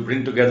to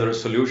bring together a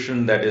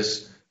solution that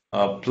is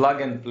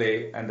plug and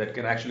play and that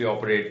can actually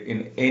operate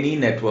in any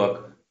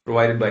network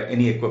provided by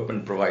any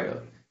equipment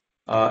provider.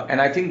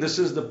 And I think this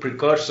is the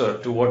precursor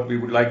to what we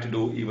would like to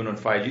do even on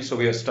 5G. So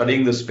we are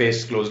studying the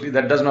space closely.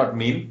 That does not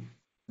mean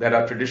that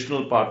our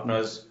traditional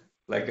partners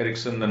like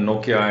Ericsson and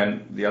Nokia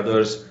and the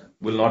others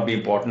will not be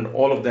important.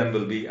 All of them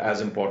will be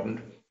as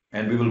important.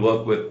 And we will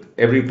work with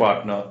every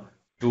partner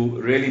to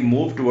really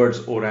move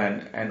towards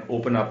O-RAN and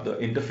open up the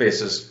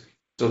interfaces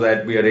so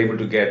that we are able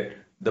to get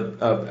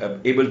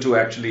able to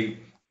actually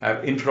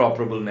have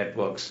interoperable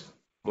networks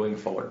going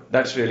forward.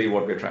 That's really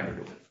what we're trying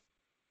to do.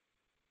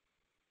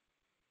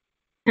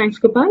 Thanks,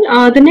 Gopal.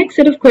 The next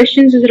set of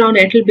questions is around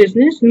Airtel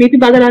Business. Maybe,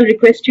 Badal, I'll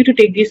request you to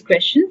take these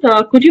questions.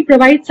 Could you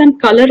provide some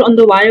color on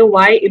the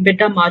YOY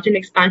EBITDA margin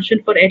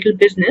expansion for Airtel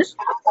Business?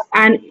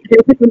 And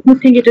do you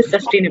think it is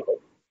sustainable?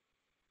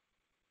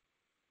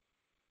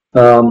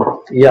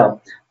 Yeah,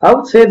 I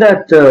would say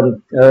that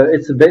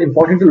it's very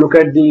important to look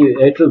at the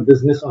Airtel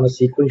business on a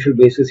sequential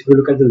basis. If you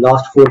look at the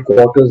last 4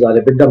 quarters, our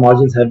EBITDA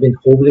margins have been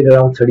hovering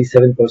around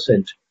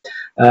 37%,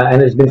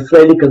 and it's been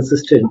fairly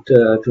consistent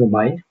to my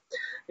mind.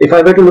 If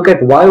I were to look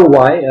at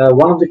YOY,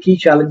 one of the key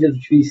challenges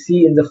which we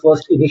see in the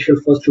initial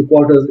first 2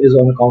 quarters is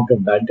on account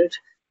of bad debt,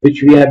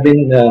 which we have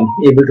been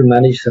able to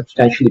manage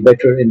substantially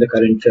better in the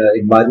current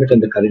environment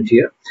and the current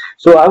year.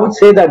 So I would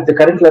say that the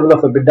current level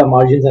of EBITDA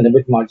margins and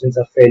EBIT margins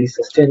are fairly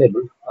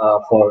sustainable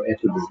for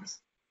Airtel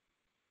business.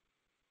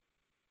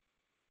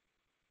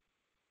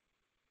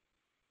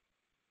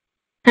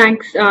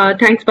 Thanks,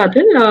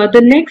 Badal.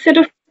 The next set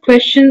of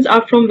questions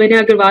are from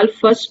Vinay Agarwal,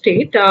 First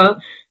State.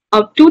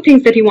 Two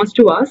things that he wants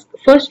to ask.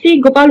 Firstly,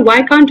 Gopal,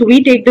 why can't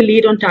we take the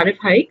lead on tariff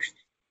hikes?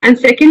 And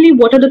secondly,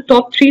 what are the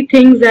top 3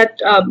 things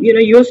that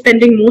you're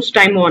spending most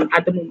time on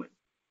at the moment?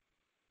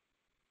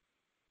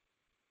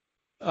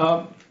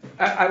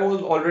 I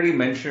will already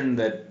mention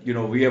that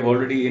we have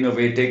already in a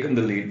way taken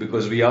the lead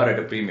because we are at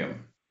a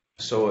premium.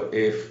 So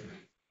if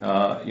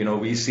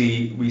we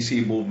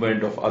see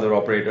movement of other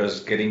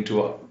operators getting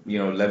to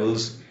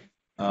levels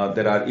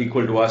that are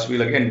equal to us,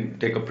 we'll again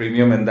take a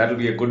premium, and that will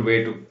be a good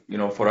way to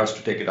for us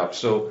to take it up.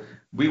 So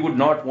we would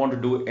not want to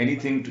do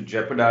anything to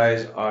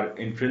jeopardize our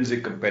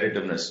intrinsic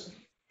competitiveness.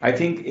 I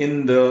think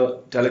in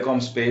the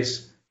telecom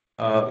space,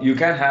 you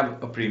can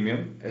have a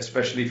premium,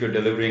 especially if you're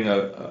delivering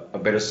a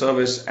better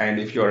service and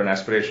if you're an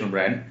aspirational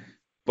brand.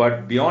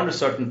 But beyond a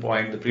certain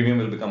point, the premium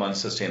will become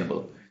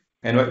unsustainable.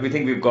 And we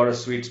think we've got a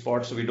sweet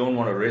spot, so we don't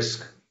want to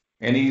risk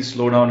any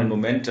slowdown in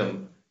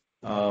momentum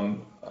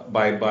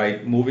by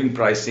moving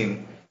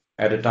pricing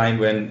at a time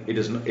when it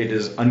is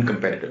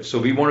uncompetitive. So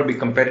we want to be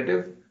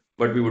competitive,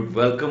 but we would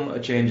welcome a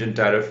change in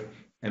tariff,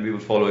 and we will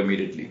follow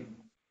immediately.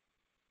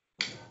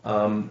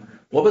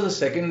 What was the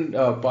second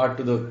part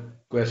to the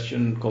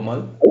question,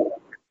 Komal?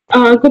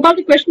 Gopal,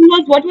 the question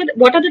was,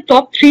 what are the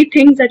top 3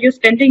 things that you're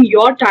spending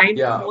your time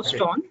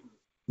most on?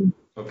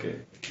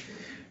 Okay.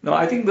 No,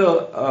 I think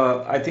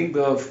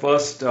the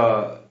first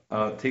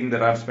thing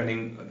that I'm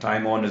spending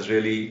time on is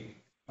really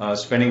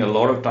spending a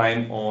lot of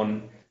time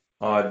on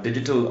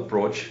digital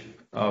approach,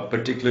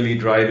 particularly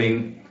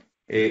driving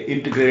an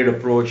integrated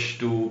approach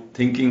to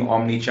thinking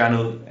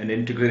omni-channel, an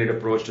integrated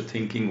approach to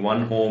thinking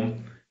one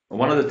home.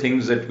 One of the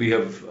things that we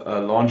have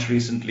launched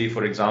recently,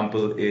 for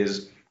example,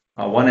 is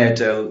a One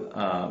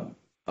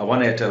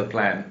Airtel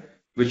plan,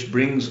 which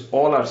brings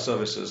all our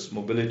services,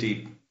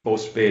 mobility,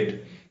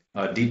 postpaid,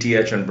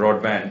 DTH, and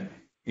broadband,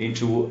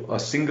 into a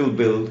single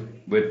bill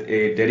with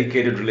a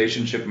dedicated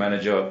relationship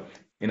manager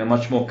in a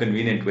much more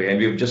convenient way. And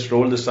we've just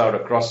rolled this out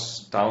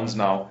across towns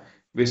now.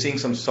 We're seeing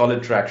some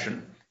solid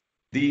traction.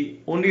 The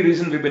only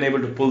reason we've been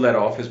able to pull that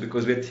off is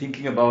because we're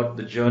thinking about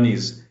the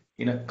journeys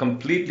in a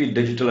completely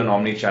digital and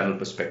omni-channel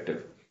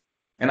perspective.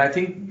 And I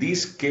think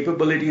these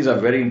capabilities are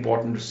very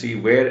important to see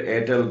where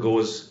Airtel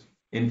goes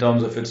in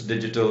terms of its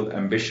digital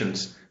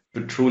ambitions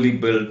to truly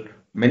build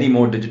many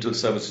more digital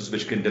services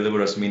which can deliver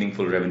us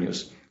meaningful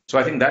revenues. So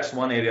I think that's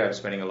one area I'm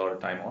spending a lot of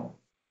time on.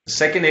 The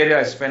second area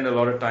I spend a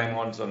lot of time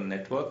on is on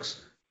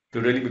networks,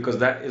 because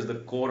that is the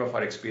core of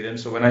our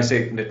experience. So when I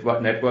say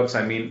networks,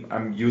 I mean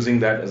I'm using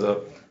that as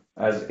a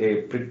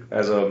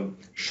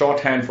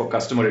shorthand for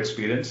customer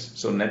experience.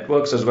 So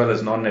networks as well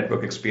as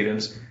non-network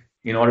experience,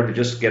 in order to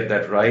just get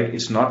that right.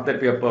 It's not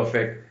that we are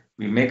perfect.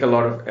 We make a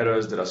lot of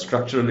errors. There are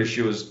structural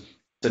issues.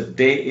 It's a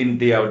day in,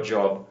 day out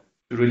job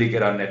to really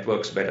get our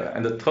networks better.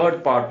 And the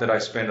third part that I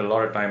spend a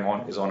lot of time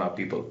on is on our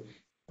people,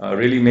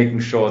 really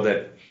making sure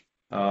that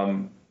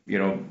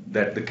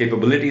that the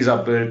capabilities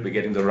are built, we're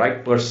getting the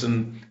right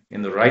person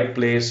in the right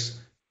place,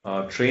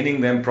 training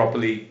them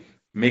properly,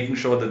 making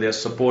sure that they're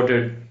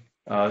supported,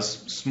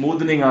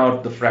 smoothing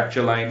out the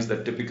fracture lines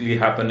that typically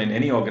happen in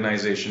any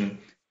organization,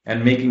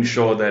 and making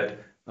sure that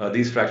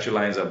these fracture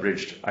lines are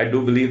bridged. I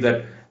do believe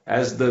that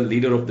as the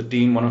leader of the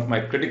team, one of my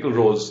critical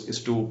roles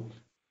is to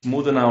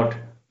smoothen out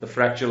the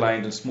fracture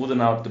lines and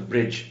smoothen out the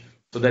bridge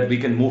so that we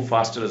can move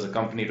faster as a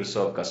company to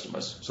serve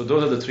customers. So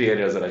those are the 3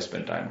 areas that I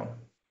spend time on.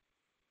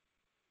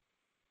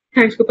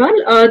 Thanks,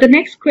 Gopal. The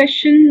next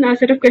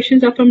set of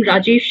questions are from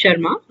Rajiv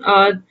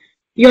Sharma.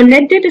 Your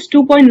net debt is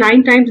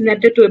 2.9 times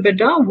net debt to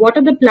EBITDA. What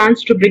are the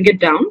plans to bring it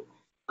down?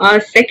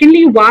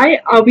 Secondly, why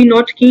are we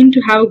not keen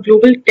to have a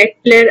global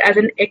tech player as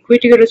an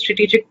equity or a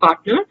strategic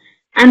partner?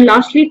 And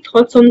lastly,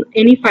 thoughts on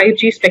any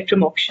 5G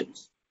spectrum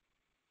auctions?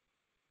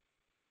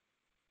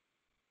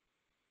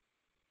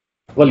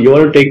 Well, you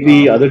want to take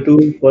the other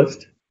 2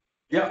 first?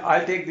 Yeah,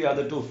 I'll take the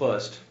other 2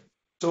 first.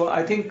 So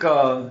I think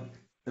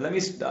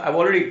I've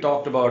already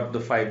talked about the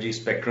 5G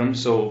spectrum.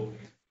 So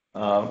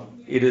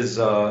it is,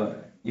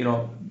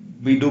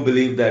 we do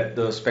believe that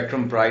the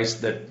spectrum price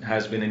that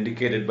has been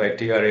indicated by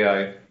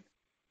TRAI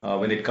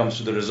when it comes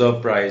to the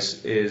reserve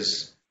price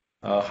is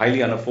highly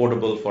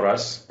unaffordable for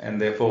us,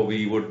 and therefore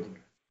we would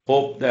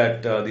hope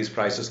that these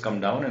prices come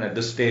down. And at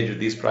this stage, with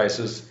these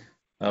prices,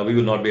 we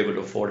will not be able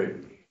to afford it.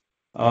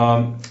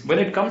 When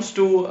it comes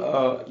to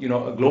a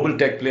global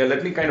tech player,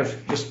 let me kind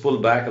of just pull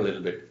back a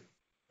little bit.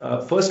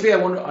 Firstly, I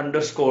want to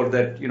underscore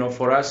that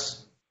for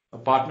us,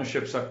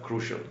 partnerships are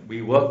crucial.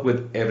 We work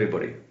with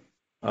everybody.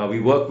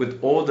 We work with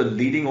all the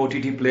leading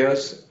OTT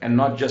players, and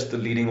not just the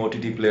leading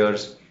OTT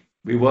players.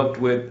 We worked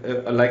with,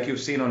 like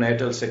you've seen on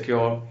Airtel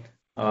Secure,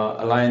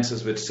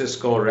 alliances with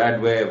Cisco,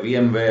 Radware,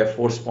 VMware,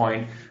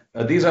 ForcePoint.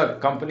 These are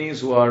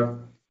companies who are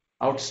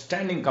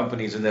outstanding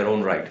companies in their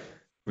own right.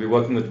 We're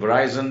working with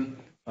Verizon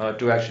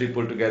to actually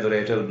pull together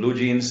Airtel Blue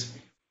Jeans.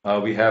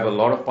 We have a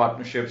lot of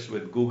partnerships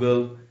with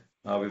Google.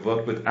 We've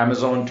worked with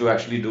Amazon to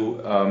actually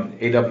do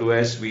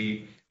AWS.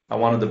 We are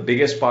one of the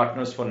biggest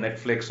partners for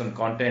Netflix on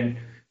content.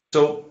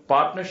 So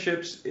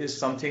partnerships is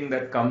something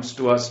that comes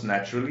to us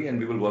naturally, and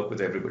we will work with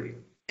everybody.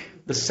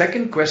 The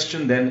second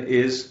question then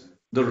is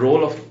the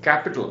role of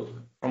capital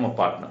from a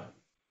partner.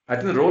 I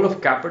think the role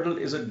of capital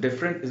is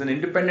an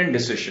independent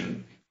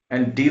decision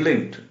and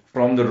delinked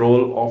from the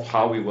role of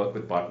how we work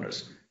with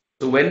partners.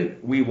 So when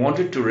we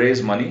wanted to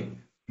raise money,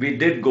 we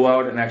did go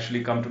out and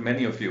actually come to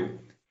many of you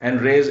and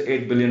raise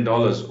 $8 billion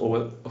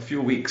over a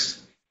few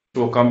weeks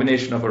through a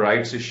combination of a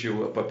rights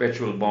issue, a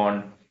perpetual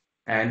bond,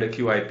 and a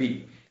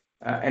QIP.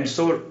 And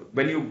so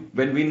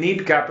when we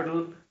need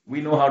capital,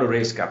 we know how to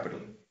raise capital.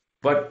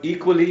 But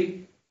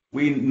equally,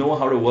 we know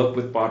how to work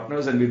with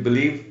partners, and we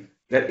believe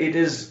that it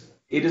is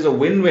a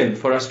win-win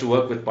for us to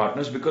work with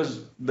partners,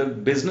 because the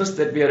business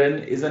that we are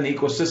in is an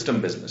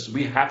ecosystem business.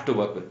 We have to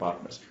work with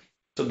partners.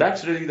 So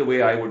that's really the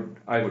way I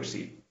would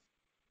see it.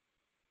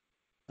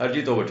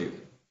 Harjeet, over to you.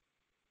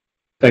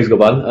 Thanks,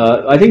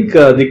 Gopal. I think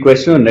the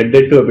question on net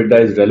debt to EBITDA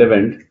is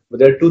relevant, but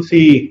there are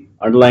 2-3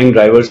 underlying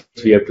drivers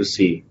we have to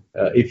see.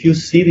 If you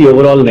see the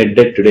overall net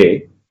debt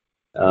today,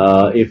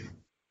 if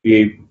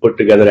we put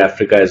together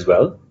Africa as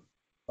well,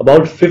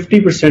 about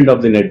 50%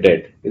 of the net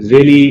debt is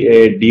really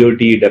a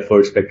DoT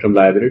deferred spectrum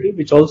liability,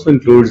 which also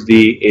includes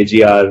the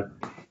AGR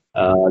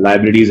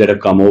liabilities that have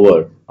come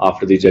over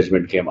after the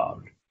judgment came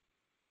out.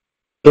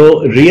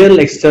 So real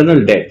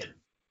external debt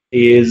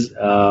is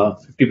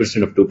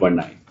 50% of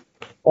 2.9.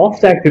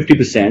 Of that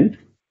 50%,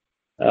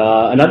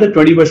 another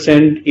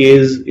 20%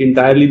 is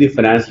entirely the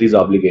finance lease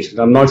obligations.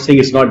 I'm not saying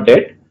it's not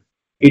debt.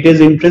 It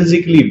is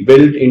intrinsically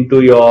built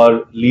into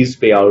your lease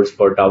payouts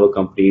for tower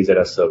companies that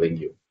are serving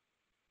you.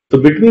 So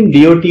between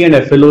DoT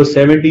and FLO,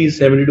 70,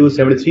 72,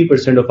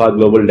 73% of our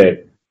global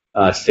debt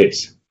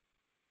sits.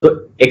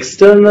 So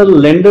external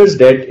lenders'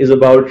 debt is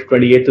about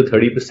 28 to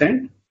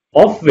 30%,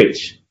 of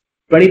which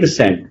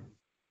 20%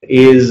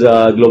 is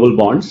global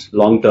bonds,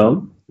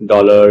 long-term,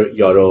 dollar,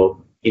 euro,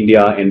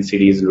 India,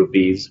 NCDs, and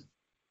rupees.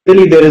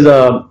 Really, there is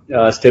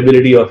a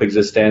stability of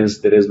existence.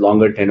 There is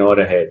longer tenor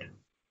ahead.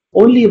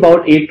 Only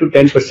about 8 to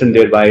 10%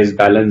 thereby is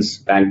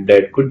balanced bank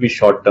debt, could be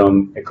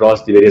short-term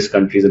across the various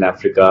countries in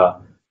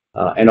Africa,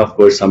 and of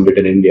course some bit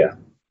in India.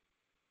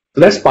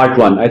 So that's part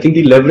one. I think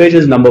the leverage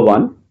is number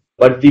one,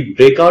 but the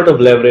breakout of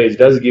leverage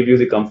does give you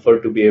the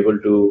comfort to be able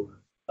to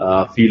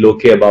feel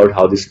okay about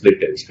how the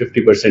split is.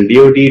 50%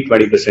 DoT,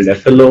 20%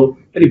 FLO,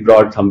 very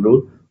broad thumb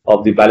rule.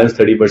 Of the balance,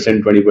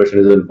 30%, 20%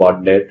 is in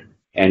bond debt,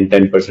 and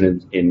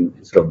 10%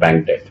 in sort of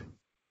bank debt.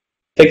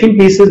 Second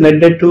piece is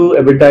net debt to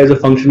EBITDA is a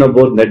function of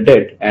both net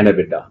debt and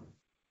EBITDA.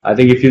 I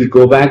think if you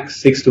go back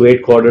 6 to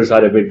 8 quarters,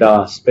 our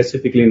EBITDA,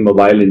 specifically in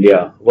mobile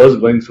India, was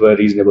going through a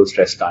reasonable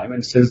stress time,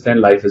 and since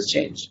then life has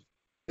changed.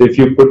 So if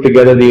you put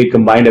together the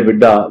combined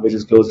EBITDA, which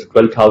is close to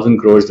 12,000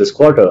 crores this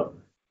quarter,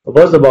 it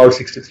was about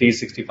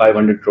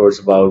 6,500 crores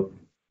about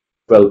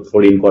 12,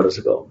 14 quarters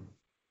ago.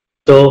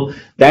 So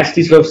that's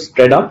the sort of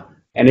spread up.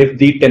 And if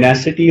the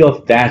tenacity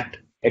of that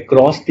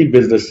across the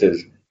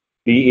businesses,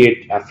 be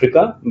it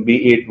Africa,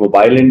 be it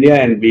mobile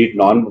India, and be it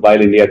non-mobile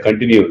India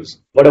continues,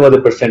 whatever the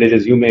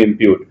percentages you may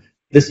impute,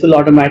 this will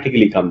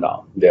automatically come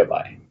down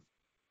thereby.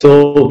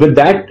 So with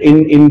that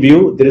in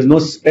view, there is no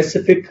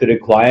specific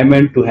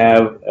requirement to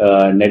have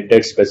net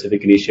debt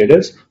specific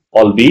initiatives,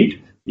 albeit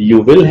you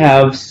will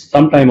have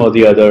sometime or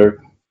the other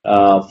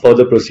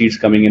further proceeds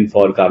coming in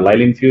for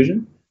Carlyle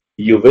infusion.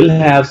 You will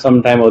have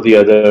sometime or the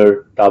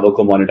other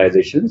Tobacco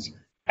monetizations.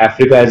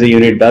 Africa as a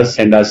unit does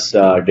send us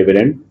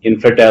dividend.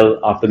 Infratel,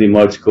 after the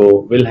merge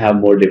go, will have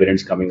more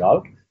dividends coming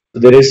out.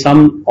 So there is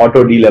some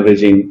auto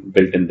deleveraging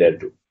built in there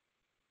too.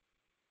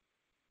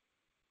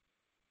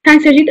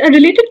 Thanks, Ajit. A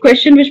related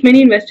question which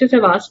many investors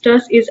have asked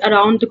us is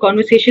around the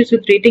conversations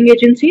with rating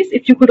agencies.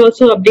 If you could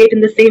also update in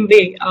the same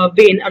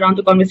vein around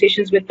the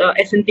conversations with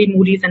S&P,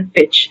 Moody's, and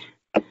Fitch.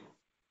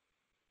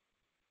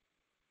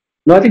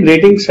 No, I think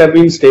ratings have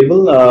been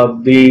stable.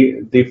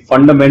 The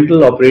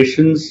fundamental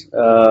operations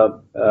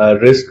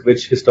risk,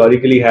 which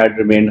historically had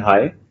remained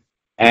high,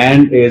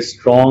 and a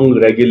strong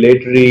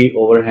regulatory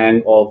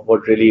overhang of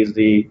what really is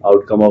the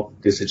outcome of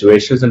the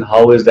situations and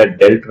how is that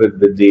dealt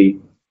with the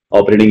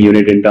operating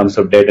unit in terms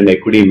of debt and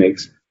equity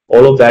mix.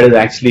 All of that is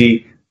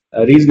actually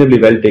reasonably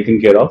well taken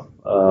care of.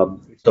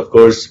 It's of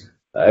course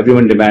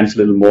everyone demands a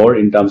little more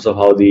in terms of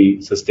how the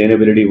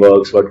sustainability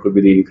works, what could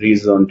be the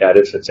increases on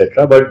tariffs,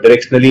 etc. But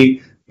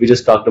directionally, we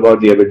just talked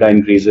about the EBITDA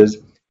increases.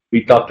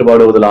 We talked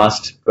about over the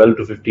last 12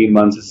 to 15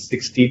 months,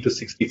 60 to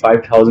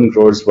 65,000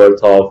 crores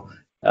worth of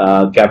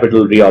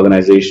capital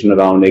reorganization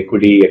around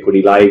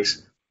equity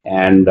likes,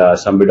 and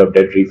some bit of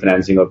debt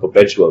refinancing or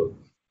perpetual.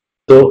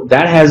 So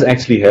that has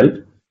actually helped.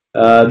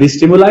 The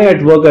stimuli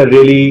at work are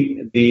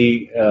really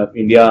the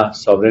India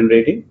sovereign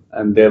rating,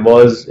 and there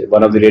was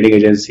one of the rating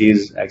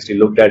agencies actually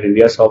looked at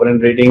India sovereign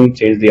rating,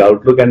 changed the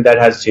outlook, and that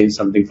has changed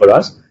something for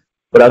us.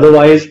 But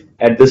otherwise,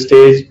 at this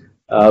stage,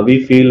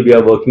 we feel we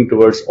are working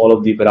towards all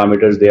of the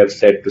parameters they have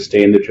set to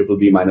stay in the triple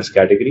B minus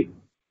category.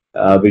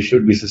 We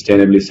should be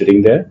sustainably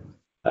sitting there.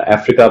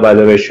 Africa, by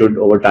the way, should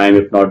over time,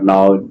 if not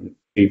now,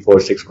 3, 4,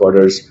 6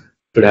 quarters,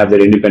 should have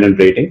their independent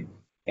rating,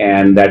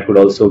 and that could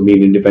also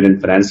mean independent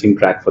financing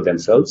track for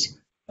themselves.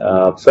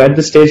 So at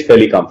this stage,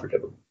 fairly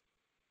comfortable.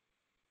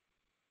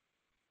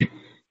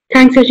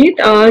 Thanks, Ajit.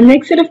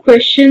 Next set of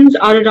questions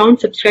are around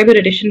subscriber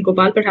addition.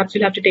 Gopal, perhaps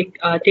you'll have to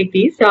take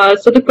these.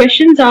 So the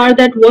questions are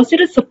that was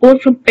there a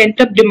support from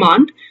pent-up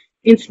demand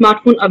in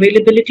smartphone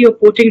availability or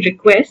porting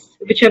requests,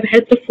 which have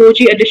helped the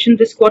 4G addition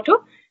this quarter?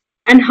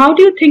 And how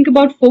do you think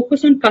about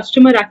focus on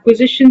customer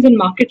acquisitions and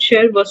market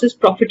share versus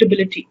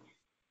profitability?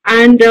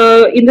 And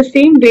in the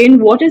same vein,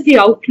 what is the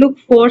outlook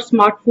for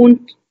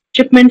smartphone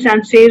shipments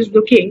and sales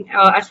looking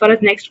as far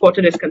as next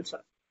quarter is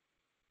concerned?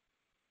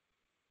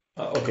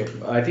 Okay,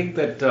 I think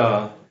that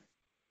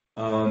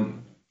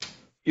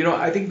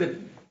I think that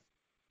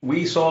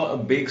we saw a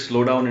big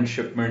slowdown in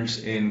shipments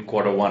in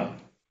quarter one.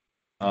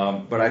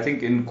 But I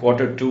think in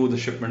quarter two, the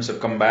shipments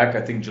have come back.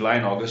 I think July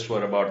and August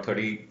were about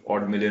 30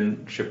 odd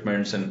million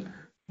shipments. And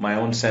my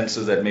own sense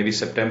is that maybe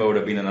September would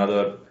have been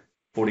another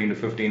 14 to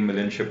 15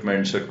 million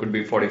shipments. So it could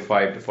be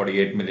 45 to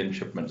 48 million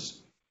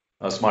shipments,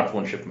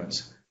 smartphone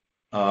shipments.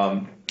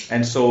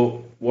 And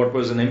so what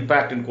was an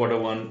impact in quarter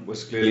one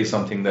was clearly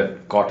something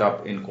that caught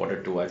up in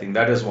quarter two. I think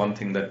that is one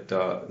thing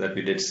that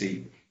we did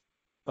see.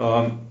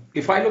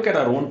 If I look at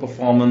our own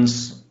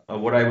performance,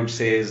 what I would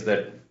say is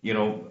that,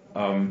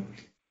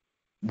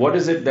 what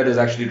is it that is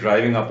actually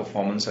driving our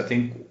performance? I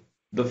think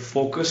the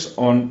focus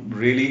on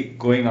really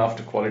going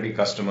after quality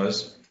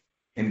customers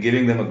and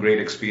giving them a great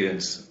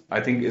experience,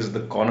 I think is the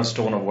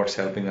cornerstone of what's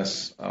helping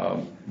us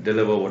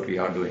deliver what we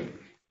are doing.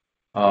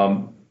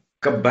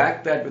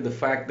 Back that with the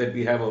fact that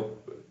we have a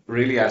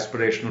really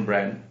aspirational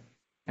brand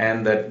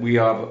and that we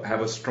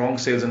have a strong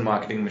sales and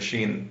marketing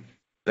machine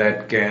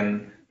that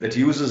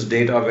uses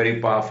data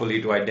very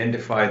powerfully to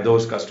identify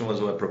those customers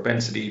who have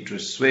propensity to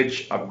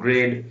switch,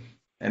 upgrade,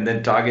 and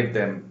then target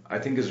them, I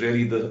think is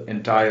really the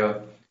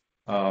entire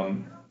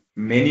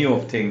menu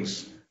of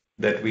things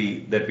that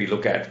we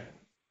look at.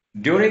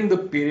 During the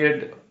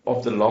period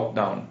of the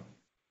lockdown,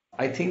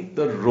 I think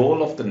the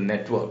role of the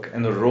network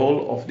and the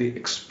role of the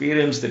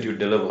experience that you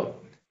deliver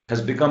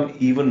has become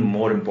even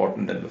more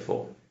important than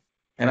before.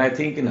 And I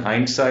think in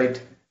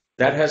hindsight,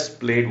 that has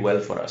played well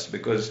for us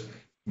because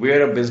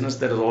we're a business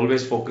that is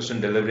always focused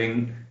on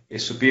delivering a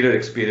superior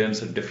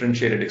experience, a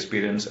differentiated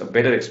experience, a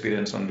better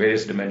experience on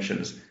various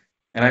dimensions.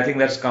 And I think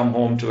that's come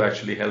home to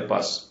actually help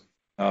us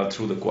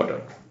through the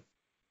quarter.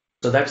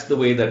 So that's the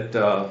way that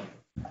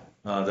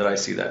I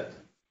see that.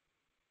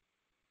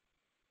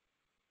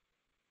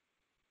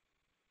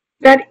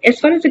 That as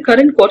far as the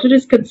current quarter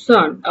is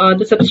concerned,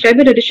 the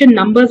subscriber addition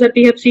numbers that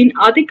we have seen,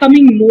 are they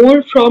coming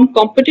more from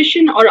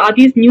competition or are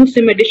these new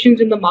SIM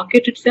additions in the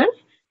market itself?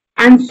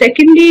 And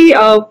secondly,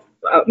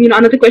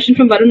 another question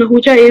from Varun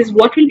Ahuja is,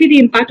 what will be the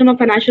impact on our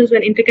financials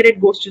when interconnect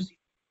goes to zero?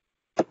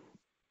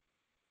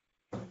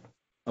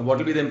 What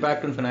will be the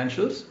impact on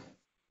financials?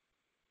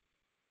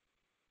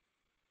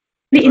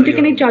 The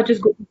interconnect charges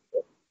go.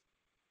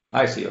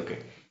 I see. Okay.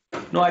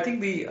 No, I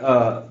think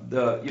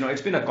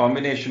it's been a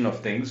combination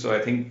of things. So I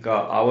think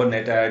our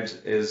net adds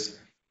is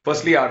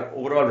firstly our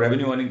overall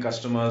revenue earning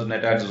customers.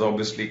 Net adds is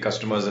obviously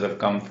customers that have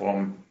come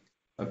from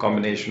a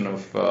combination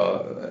of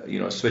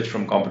switch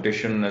from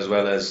competition as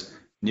well as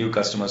new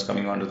customers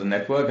coming onto the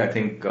network. I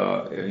think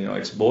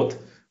it's both.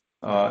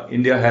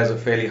 India has a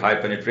fairly high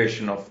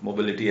penetration of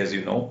mobility, as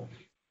you know,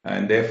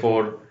 and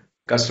therefore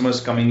customers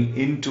coming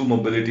into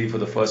mobility for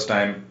the first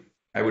time,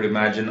 I would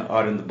imagine,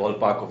 are in the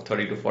ballpark of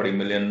 30 to 40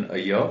 million a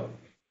year.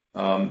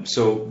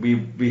 So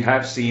we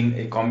have seen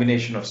a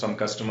combination of some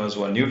customers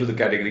who are new to the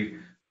category,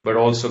 but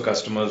also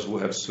customers who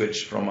have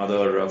switched from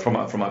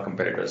our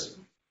competitors.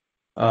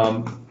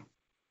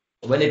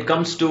 When it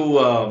comes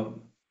to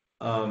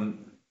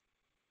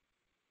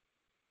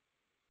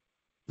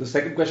the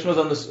second question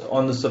was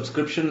on the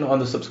subscription, on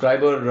the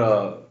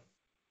subscriber.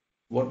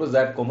 What was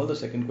that, Komal? The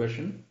second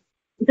question.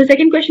 The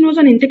second question was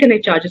on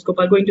interconnect charges,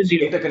 Gopal, going to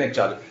zero. Interconnect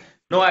charges.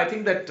 No, I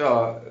think that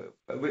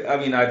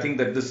I think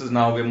that this is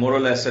now we're more or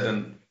less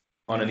on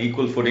an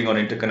equal footing on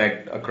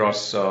interconnect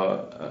across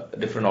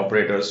different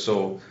operators.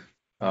 So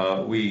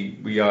we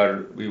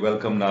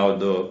welcome now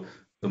the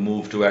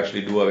move to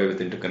actually do away with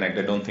interconnect.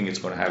 I don't think it's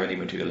going to have any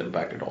material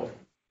impact at all.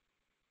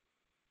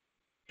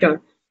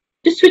 Sure.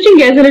 Just switching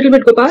gears a little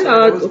bit, Gopal. So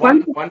there was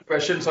one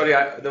question. Sorry,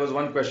 there was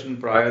one question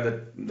prior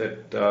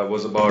that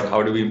was about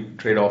how do we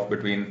trade off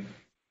between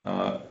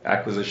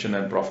acquisition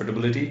and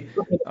profitability.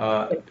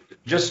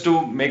 Just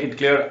to make it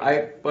clear,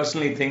 I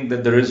personally think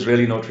that there is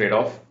really no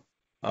trade-off.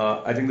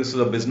 I think this is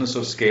a business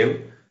of scale.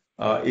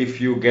 If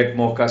you get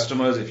more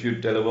customers, if you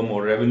deliver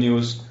more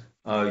revenues,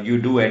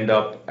 you do end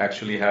up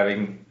actually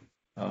having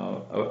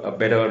a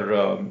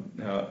better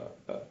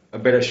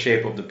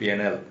shape of the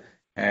P&L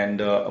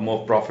and a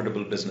more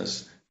profitable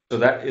business. So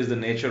that is the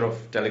nature of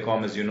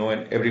telecom, as you know,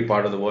 in every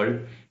part of the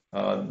world.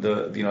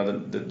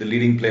 The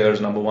leading players,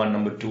 number one,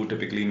 number two,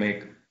 typically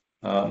make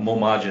more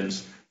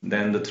margins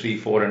than the 3,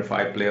 4, and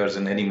 5 players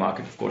in any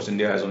market. Of course,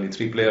 India has only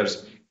 3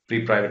 players,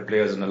 3 private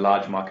players in a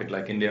large market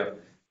like India,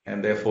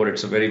 and therefore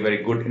it's a very, very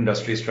good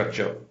industry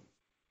structure.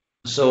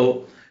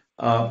 So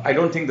I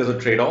don't think there's a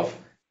trade-off.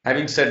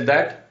 Having said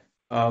that,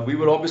 we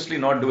will obviously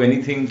not do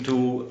anything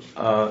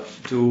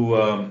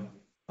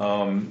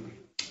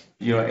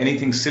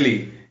anything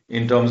silly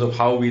in terms of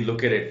how we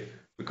look at it,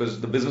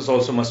 because the business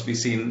also must be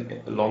seen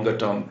longer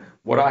term.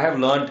 What I have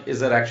learned is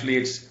that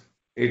actually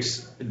it's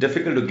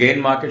difficult to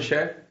gain market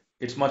share.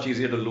 It's much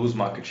easier to lose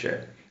market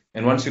share.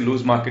 And once you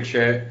lose market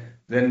share,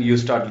 then you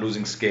start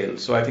losing scale.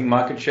 So I think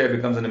market share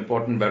becomes an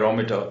important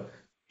barometer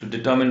to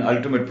determine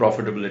ultimate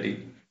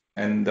profitability.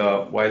 And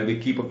while we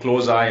keep a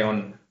close eye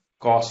on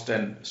cost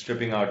and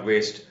stripping out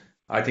waste,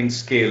 I think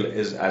scale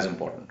is as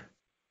important.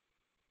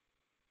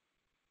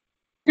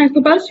 Thanks,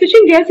 Gopal.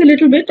 Switching gears a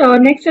little bit, our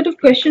next set of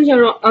questions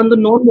are on the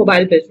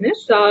non-mobile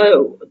business.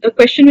 The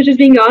question which is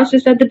being asked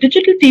is that the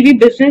digital TV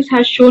business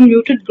has shown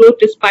muted growth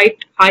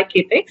despite high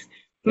capex.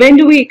 When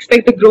do we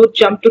expect the growth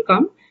jump to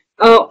come?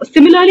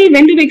 Similarly,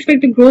 when do we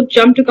expect the growth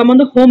jump to come on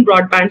the home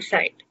broadband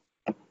side?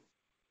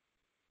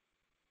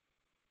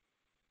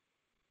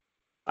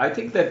 I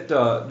think that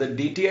the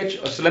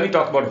DTH, so let me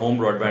talk about home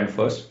broadband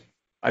first.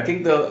 I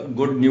think the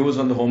good news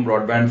on the home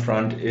broadband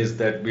front is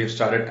that we've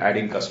started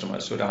adding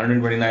customers. So the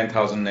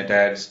 129,000 net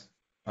adds,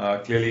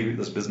 clearly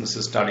this business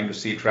is starting to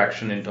see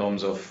traction in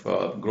terms of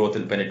growth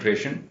and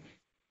penetration.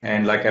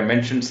 And like I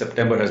mentioned,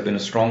 September has been a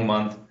strong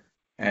month,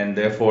 and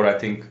therefore I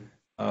think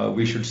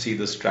we should see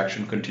this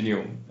traction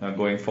continue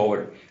going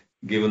forward,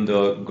 given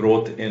the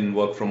growth in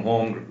work from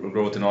home,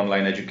 growth in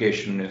online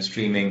education and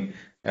streaming,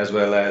 as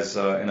well as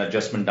an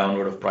adjustment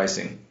downward of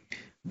pricing.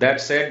 That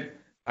said,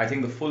 I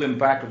think the full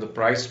impact of the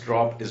price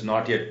drop is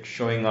not yet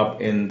showing up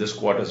in this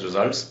quarter's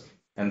results,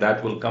 and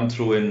that will come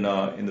through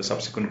in the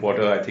subsequent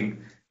quarter. I think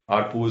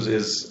ARPUs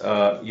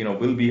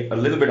will be a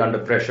little bit under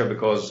pressure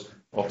because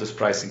of this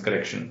pricing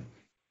correction.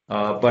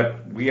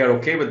 But we are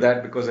okay with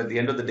that, because at the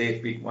end of the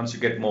day, once you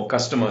get more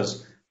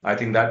customers, I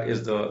think that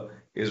is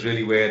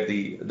really where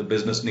the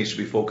business needs to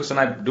be focused. And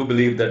I do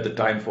believe that the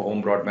time for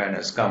home broadband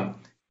has come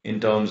in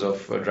terms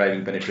of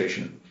driving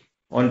penetration.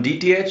 On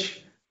DTH,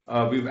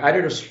 we've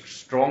added a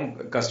strong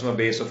customer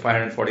base of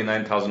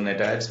 549,000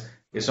 net adds.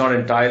 It's not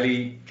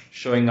entirely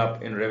showing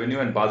up in revenue,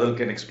 and Badal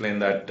can explain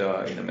that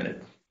in a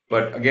minute.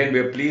 But again, we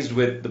are pleased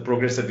with the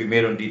progress that we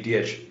made on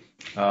DTH,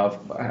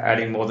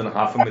 adding more than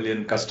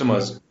 500,000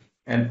 customers.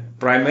 And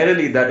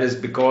primarily that is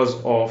because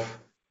of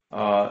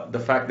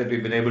the fact that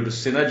we've been able to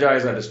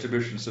synergize our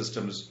distribution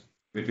systems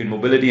between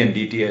mobility and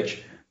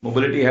DTH.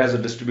 Mobility has a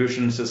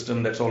distribution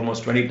system that's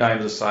almost 20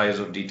 times the size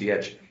of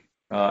DTH.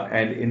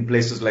 And in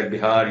places like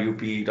Bihar,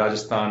 UP,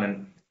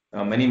 Rajasthan,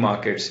 and many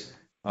markets,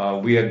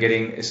 we are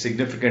getting a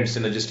significant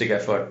synergistic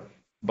effort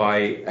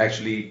by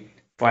actually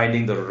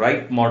finding the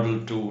right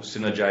model to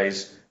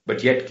synergize,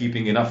 but yet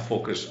keeping enough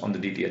focus on the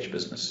DTH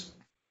business.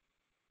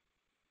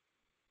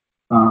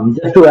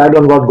 Just to add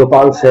on what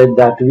Gopal said,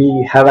 that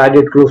we have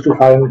added close to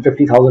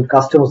 550,000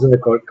 customers in the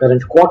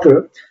current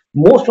quarter.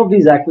 Most of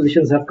these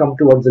acquisitions have come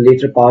towards the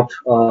later part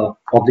of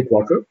the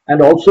quarter.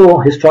 And also,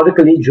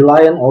 historically,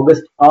 July and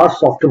August are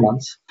softer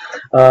months,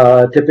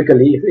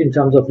 typically in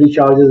terms of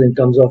recharges, in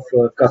terms of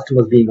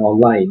customers being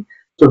online.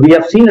 So we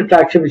have seen a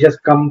traction which has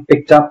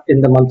picked up in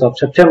the month of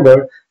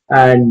September,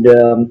 and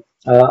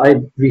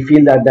we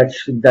feel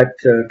that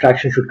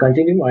traction should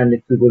continue, and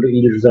it will go to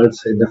yield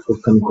results in the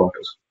forthcoming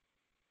quarters.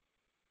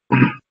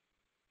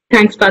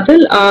 Thanks,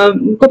 Badal.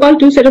 Gopal,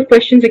 2 set of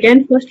questions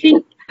again.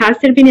 Firstly, has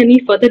there been any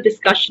further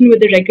discussion with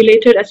the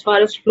regulator as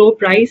far as floor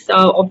price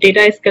of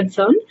data is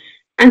concerned?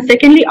 And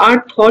secondly,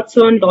 our thoughts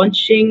on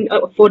launching an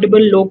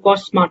affordable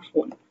low-cost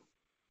smartphone?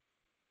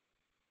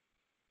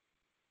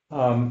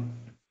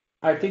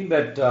 I think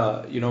that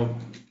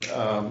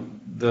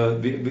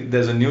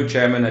there's a new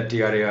chairman at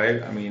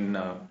TRAI. I mean,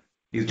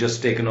 he's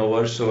just taken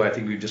over, so I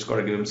think we've just got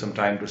to give him some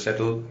time to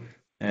settle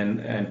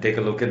and take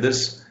a look at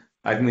this.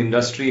 I think the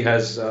industry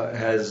has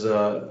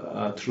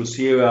through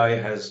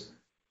COI has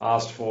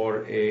asked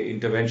for a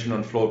intervention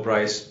on floor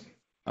price.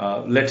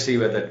 Let's see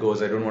where that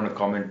goes. I don't want to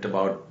comment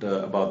about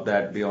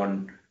that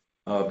beyond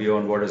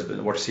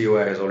what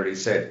COI has already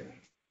said.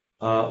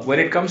 When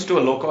it comes to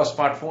a low-cost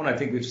smartphone, I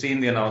think we've seen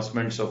the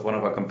announcements of one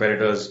of our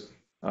competitors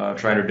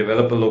trying to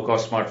develop a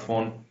low-cost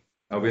smartphone.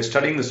 We're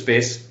studying the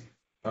space.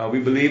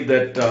 We believe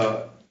that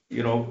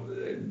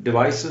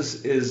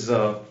devices is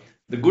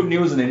The good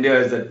news in India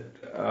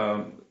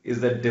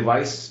is that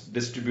device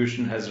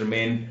distribution has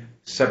remained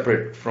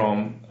separate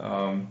from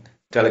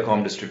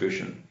telecom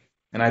distribution.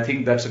 And I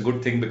think that's a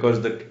good thing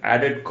because the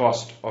added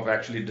cost of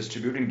actually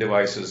distributing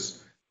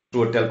devices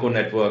through a telco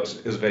networks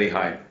is very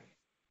high.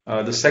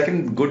 The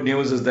second good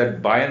news is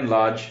that by and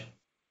large,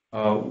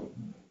 over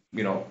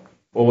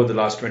the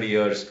last 20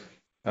 years,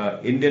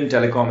 Indian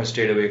telecom has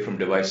stayed away from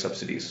device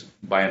subsidies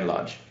by and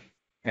large.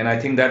 And I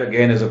think that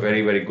again is a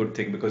very, very good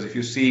thing because if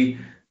you see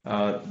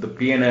the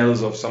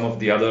P&Ls of some of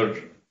the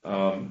other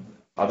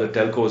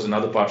telcos in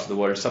other parts of the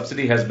world,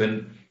 subsidy has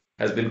been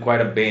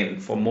quite a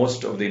bane for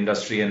most of the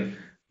industry, and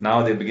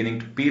now they're beginning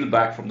to peel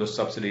back from those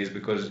subsidies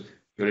because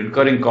you're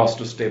incurring costs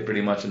to stay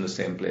pretty much in the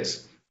same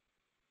place.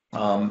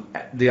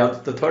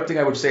 The third thing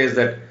I would say is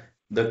that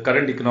the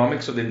current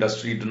economics of the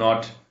industry do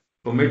not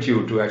permit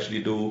you to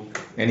actually do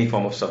any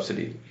form of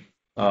subsidy.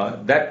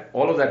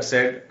 All of that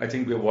said, I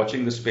think we're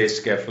watching the space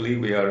carefully.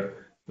 We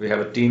have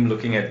a team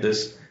looking at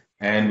this,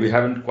 and we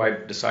haven't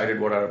quite decided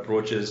what our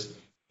approach is,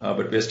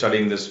 but we're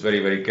studying this very,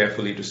 very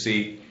carefully to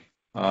see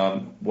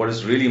what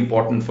is really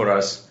important for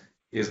us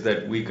is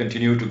that we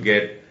continue to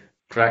get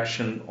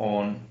traction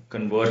on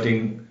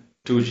converting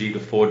 2G to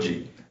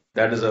 4G.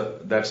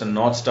 That's a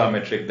North Star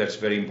metric that's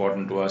very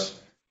important to us,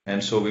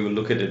 and so we will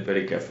look at it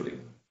very carefully.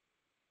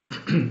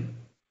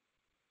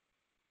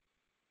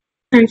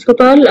 Thanks,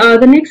 Gopal.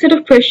 The next set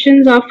of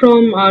questions are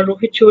from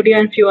Rohit Chodia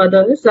and few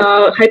others.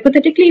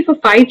 Hypothetically, if a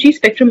 5G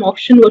spectrum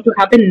auction were to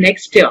happen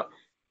next year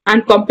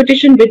and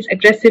competition bids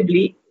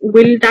aggressively,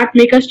 will that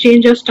make us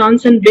change our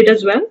stance and bid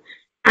as well?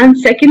 And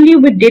secondly,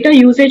 with data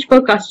usage per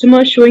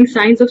customer showing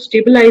signs of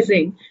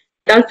stabilizing,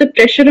 does the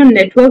pressure on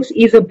networks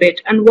ease a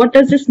bit? And what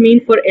does this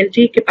mean for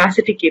LTE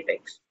capacity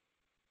capex?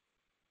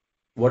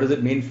 What does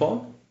it mean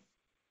for?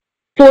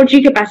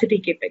 4G capacity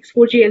capex,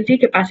 4G LTE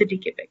capacity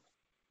capex.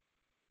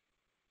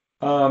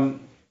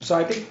 So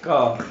I think,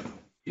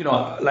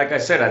 like I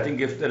said, I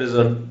think if there is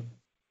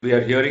we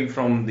are hearing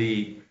from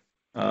the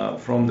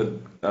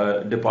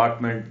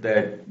department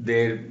that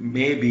there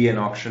may be an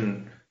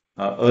auction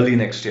early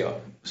next year.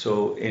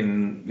 So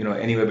in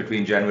anywhere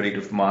between January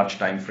to March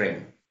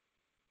timeframe.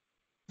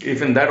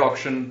 If in that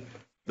auction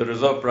the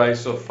reserve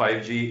price of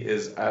 5G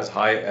is as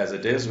high as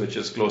it is, which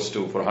is close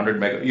to for 100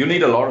 megahertz, you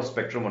need a lot of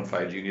spectrum on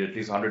 5G. You need at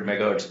least 100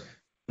 megahertz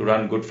to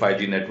run good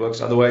 5G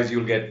networks. Otherwise,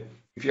 you'll get,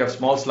 if you have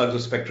small slugs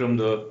of spectrum,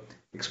 the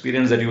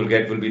experience that you will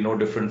get will be no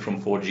different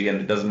from 4G, and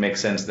it doesn't make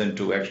sense then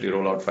to actually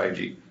roll out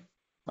 5G.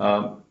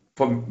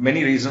 For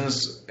many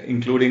reasons,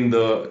 including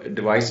the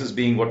devices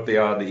being what they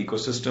are, the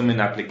ecosystem and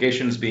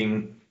applications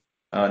being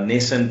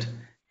nascent,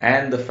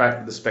 and the fact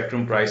that the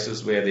spectrum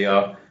prices where they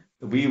are,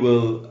 we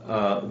will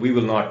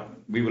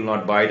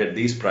not buy it at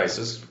these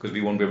prices because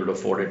we won't be able to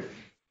afford it.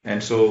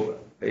 And so,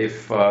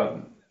 if I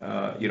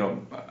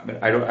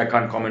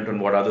can't comment on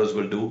what others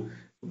will do,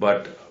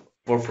 but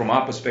from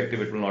our perspective,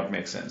 it will not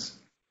make sense.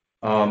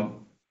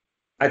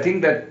 I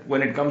think that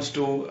when it comes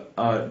to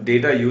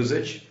data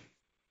usage,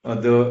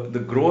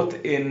 the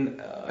growth in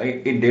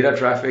data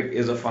traffic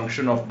is a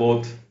function of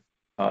both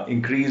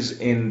increase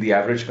in the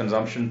average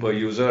consumption per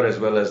user as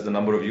well as the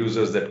number of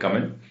users that come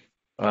in.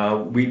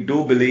 We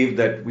do believe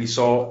that we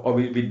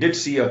did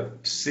see a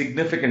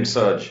significant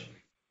surge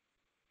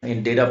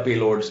in data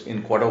payloads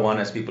in Q1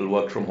 as people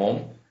worked from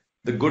home.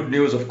 The good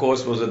news, of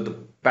course, was that the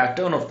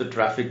pattern of the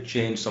traffic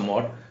changed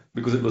somewhat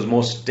because it was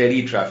more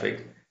steady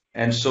traffic.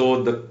 And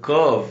so the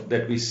curve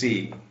that we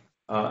see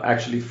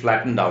actually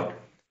flattened out.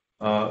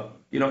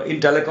 In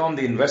telecom,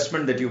 the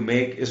investment that you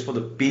make is for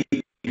the peak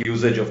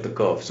usage of the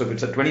curve. So if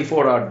it's a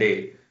 24-hour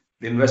day,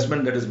 the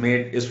investment that is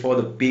made is for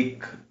the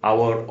peak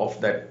hour of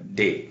that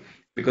day,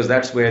 because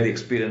that's where the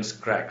experience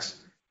cracks.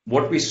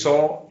 What we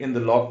saw in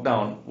the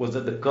lockdown was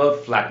that the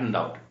curve flattened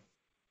out.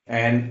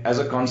 And as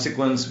a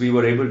consequence, we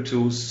were able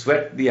to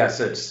sweat the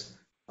assets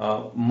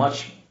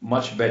much,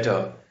 much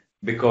better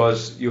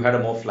because you had a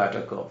more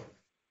flatter curve.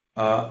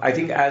 I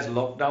think as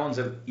lockdowns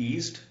have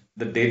eased,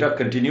 the data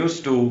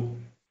continues to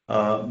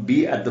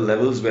be at the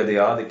levels where they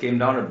are. They came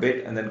down a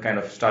bit and then kind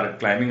of started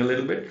climbing a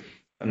little bit,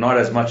 not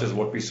as much as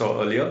what we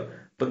saw earlier.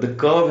 But the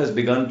curve has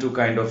begun to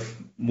kind of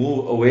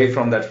move away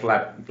from that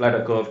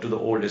flatter curve to the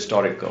old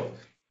historic curve.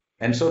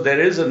 And so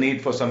there is a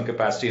need for some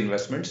capacity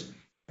investments.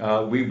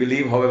 We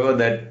believe, however,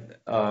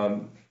 that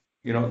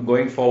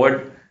going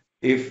forward,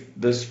 if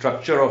the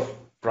structure of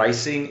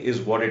pricing is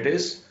what it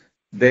is,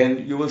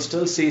 then you will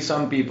still see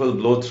some people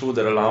blow through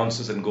their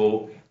allowances and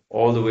go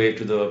all the way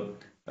to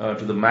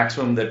the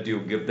maximum that you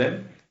give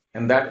them,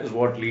 and that is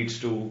what leads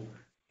to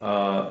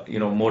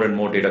more and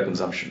more data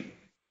consumption.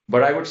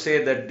 But I would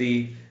say that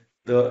the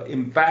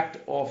impact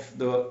of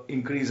the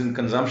increase in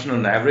consumption on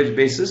an average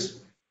basis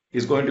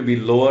is going to be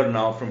lower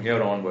now from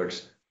here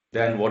onwards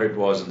than what it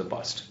was in the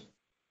past.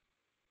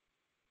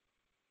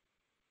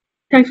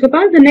 Thanks,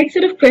 Gopal. The next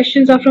set of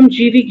questions are from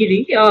GV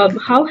Giri.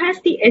 How has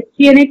the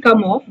SG&A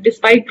come off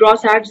despite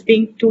gross ads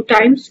being 2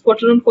 times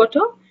quarter on quarter?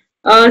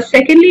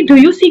 Secondly, do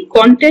you see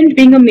content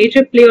being a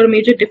major player or a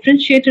major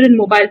differentiator in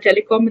mobile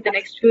telecom in the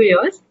next few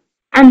years?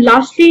 And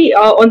lastly,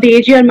 on the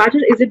AGR matter,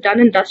 is it done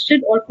and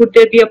dusted, or could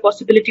there be a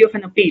possibility of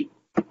an appeal?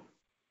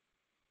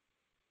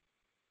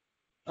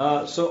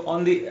 So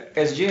on the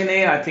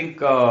SG&A, I think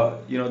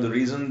the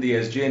reason the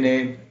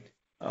SG&A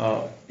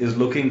is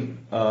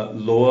looking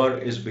lower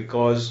is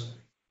because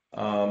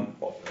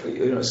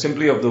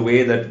simply of the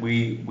way that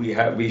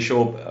we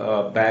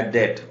show bad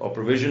debt or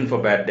provision for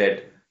bad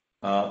debt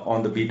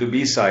on the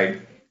B2B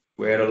side,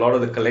 where a lot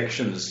of the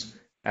collections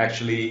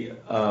actually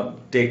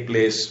take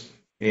place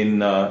in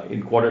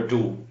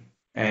Q2,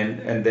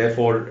 and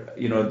therefore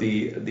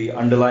the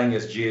underlying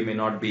SGA may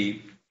not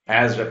be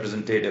as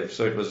representative.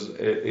 So it was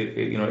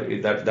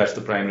that's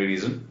the primary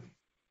reason.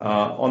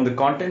 On the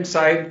content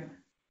side,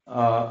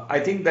 I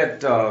think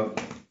that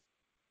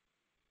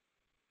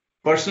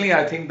personally,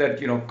 I think that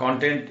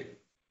content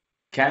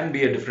can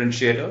be a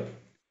differentiator,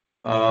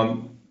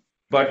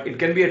 but it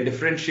can be a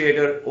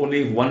differentiator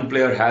only if one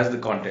player has the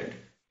content.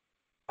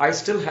 I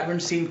still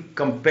haven't seen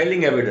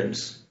compelling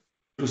evidence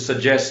to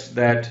suggest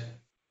that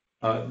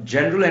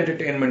general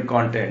entertainment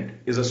content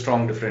is a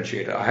strong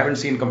differentiator. I haven't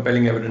seen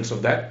compelling evidence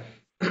of that,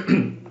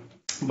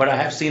 but I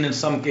have seen in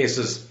some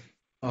cases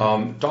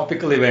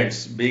topical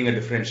events being a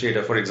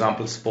differentiator, for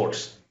example,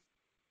 sports.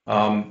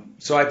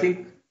 So I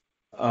think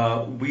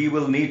we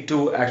will need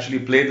to actually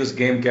play this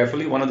game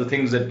carefully. One of the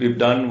things that we've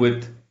done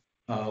with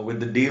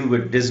the deal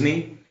with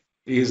Disney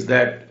is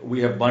that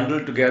we have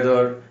bundled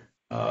together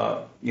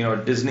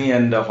Disney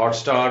and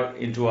Hotstar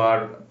into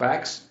our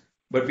packs,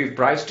 but we've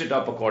priced it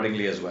up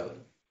accordingly as well.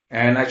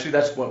 And actually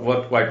that's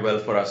worked quite well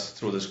for us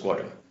through this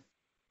quarter.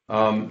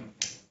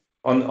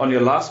 On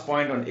your last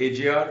point on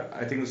AGR,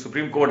 I think the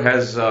Supreme Court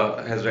has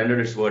rendered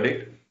its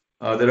verdict.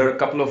 There are a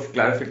couple of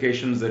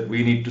clarifications that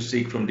we need to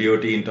seek from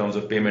DOT in terms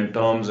of payment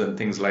terms and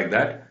things like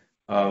that,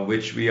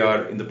 which we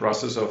are in the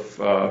process of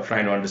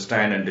trying to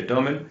understand and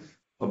determine.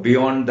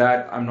 Beyond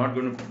that, I'm not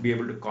going to be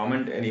able to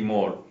comment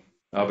anymore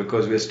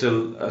because we're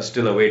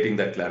still awaiting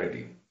that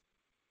clarity.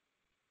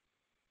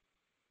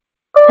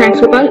 Thanks,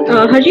 Gopal.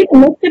 Harjeet, the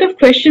next set of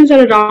questions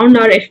are around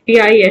our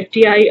FPI,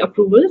 FDI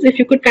approvals. If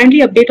you could kindly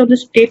update on the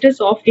status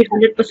of the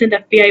 100%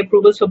 FPI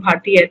approvals for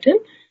Bharti Airtel,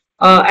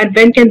 and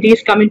when can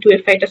these come into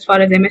effect as far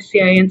as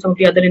MSCI and some of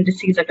the other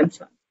indices are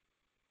concerned?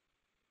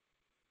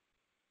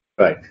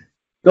 Right.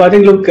 No, I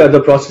think, look,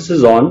 the process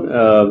is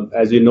on.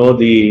 As you know,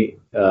 the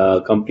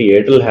company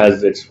Airtel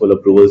has its full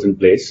approvals in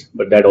place,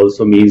 but that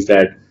also means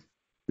that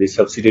the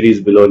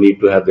subsidiaries below need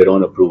to have their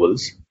own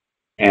approvals.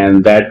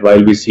 And that,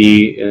 while we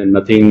see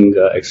nothing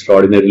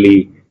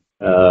extraordinarily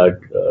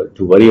to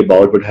worry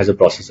about, but has a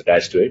process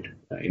attached to it,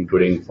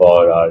 including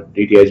for our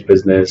DTH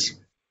business,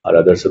 our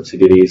other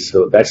subsidiaries.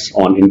 So that's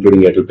on,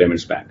 including Airtel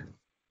Payments Bank.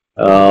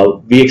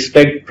 We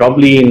expect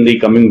probably in the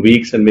coming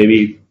weeks and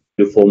maybe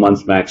 2 to 4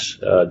 months max,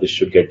 this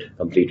should get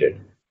completed.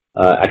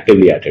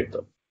 Actively at it,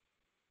 though.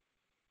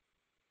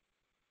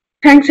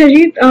 Thanks,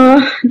 Harjeet.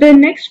 The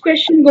next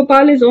question,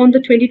 Gopal, is on the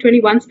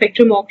 2021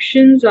 spectrum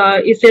auctions.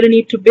 Is there a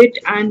need to bid,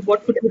 and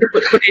what would be the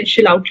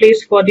potential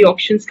outlays for the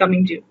auctions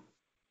coming due?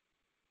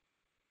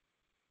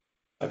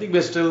 I think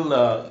we're still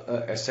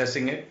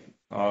assessing it.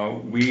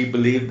 We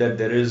believe that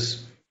there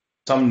is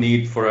some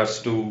need for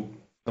us to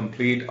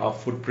complete our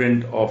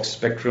footprint of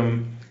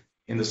spectrum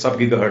in the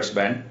sub-gigahertz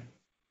band,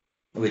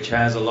 which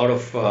has a lot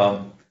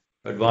of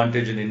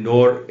advantage in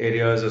indoor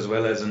areas as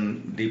well as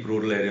in deep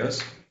rural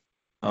areas.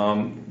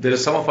 There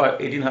is some of our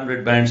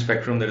 1800 band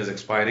spectrum that is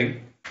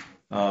expiring.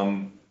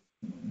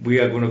 We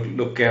are going to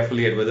look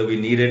carefully at whether we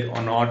need it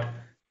or not,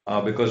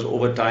 because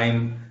over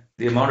time,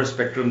 the amount of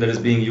spectrum that is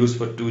being used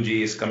for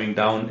 2G is coming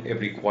down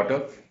every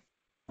quarter.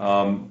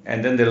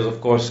 And then there is, of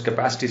course,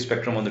 capacity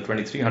spectrum on the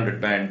 2300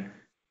 band.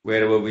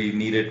 Wherever we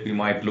need it, we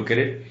might look at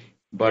it.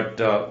 But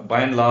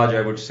by and large,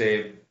 I would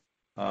say,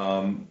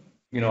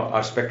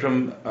 our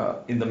spectrum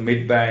in the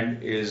mid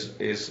band is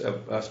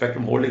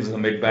spectrum holdings in the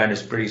mid band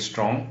is pretty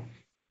strong.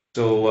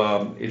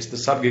 So it's the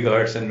sub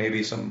gigahertz and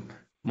maybe some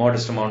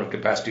modest amount of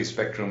capacity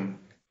spectrum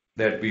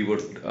that we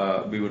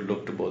would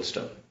look to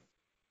bolster.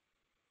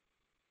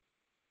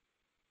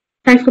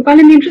 Thanks, Gopal.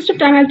 In the interest of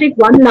time, I'll take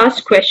one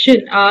last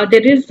question.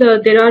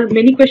 There are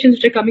many questions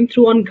which are coming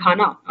through on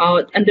Ghana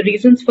and the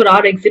reasons for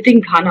our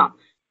exiting Ghana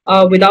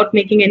without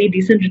making any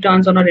decent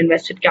returns on our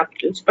invested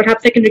capitals.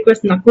 Perhaps I can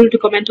request Nakul to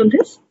comment on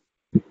this.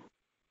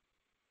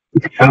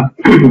 Yeah,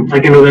 I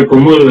can do that,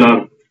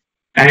 Komal.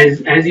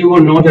 As you will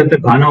know that the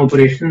Ghana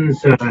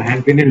operations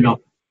have been in lock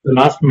the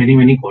last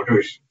many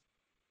quarters.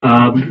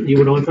 You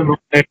would also know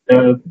that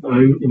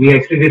we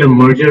actually did a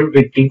merger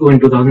with Tico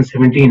in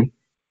 2017,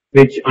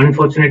 which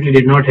unfortunately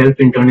did not help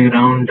in turning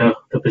around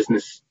the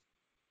business.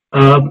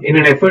 In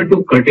an effort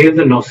to curtail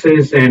the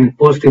losses and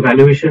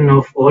post-evaluation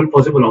of all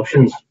possible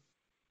options,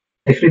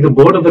 actually the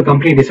board of the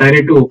company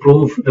decided to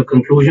approve the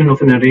conclusion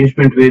of an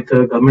arrangement with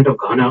the government of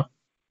Ghana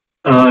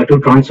to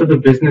transfer the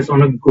business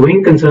on a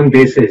going concern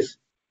basis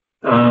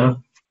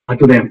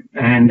to them.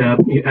 And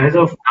as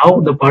of now,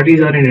 the parties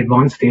are in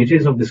advanced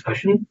stages of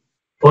discussion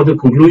for the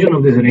conclusion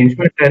of this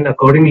arrangement, and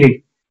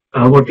accordingly,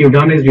 what we've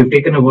done is we've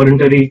taken a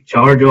voluntary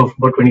charge of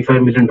about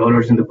 $25 million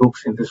in the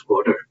books in this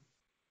quarter.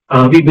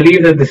 We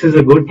believe that this is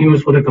a good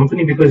news for the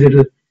company because it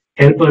will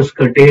help us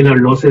curtail our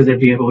losses that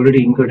we have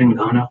already incurred in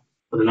Ghana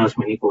for the last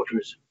many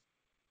quarters.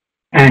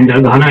 And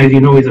Ghana, as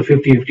you know, is a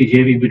 50-50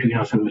 JV between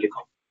us and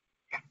Millicom.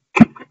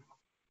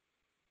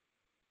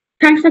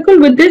 Thanks, Nakul.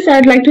 With this,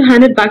 I'd like to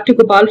hand it back to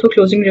Gopal for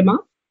closing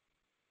remarks.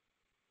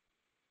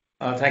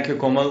 Thank you,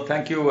 Komal.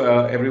 Thank you,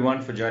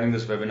 everyone, for joining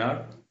this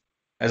webinar.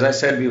 As I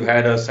said, we've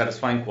had a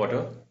satisfying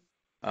quarter.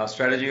 Our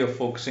strategy of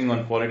focusing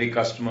on quality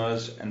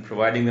customers and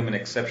providing them an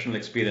exceptional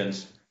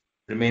experience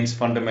remains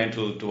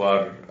fundamental to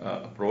our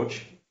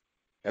approach.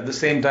 At the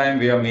same time,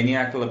 we are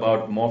maniacal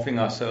about morphing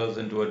ourselves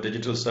into a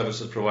digital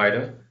services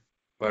provider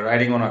by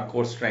riding on our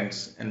core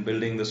strengths and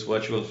building this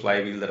virtual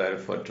flywheel that I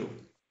referred to.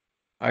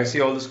 I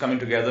see all this coming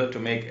together to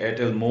make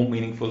Airtel more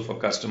meaningful for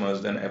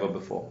customers than ever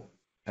before.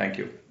 Thank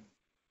you.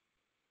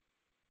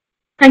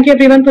 Thank you,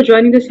 everyone, for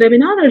joining this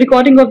webinar. A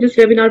recording of this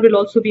webinar will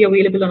also be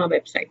available on our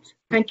website.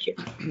 Thank you.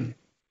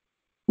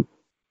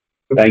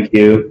 Thank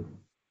you.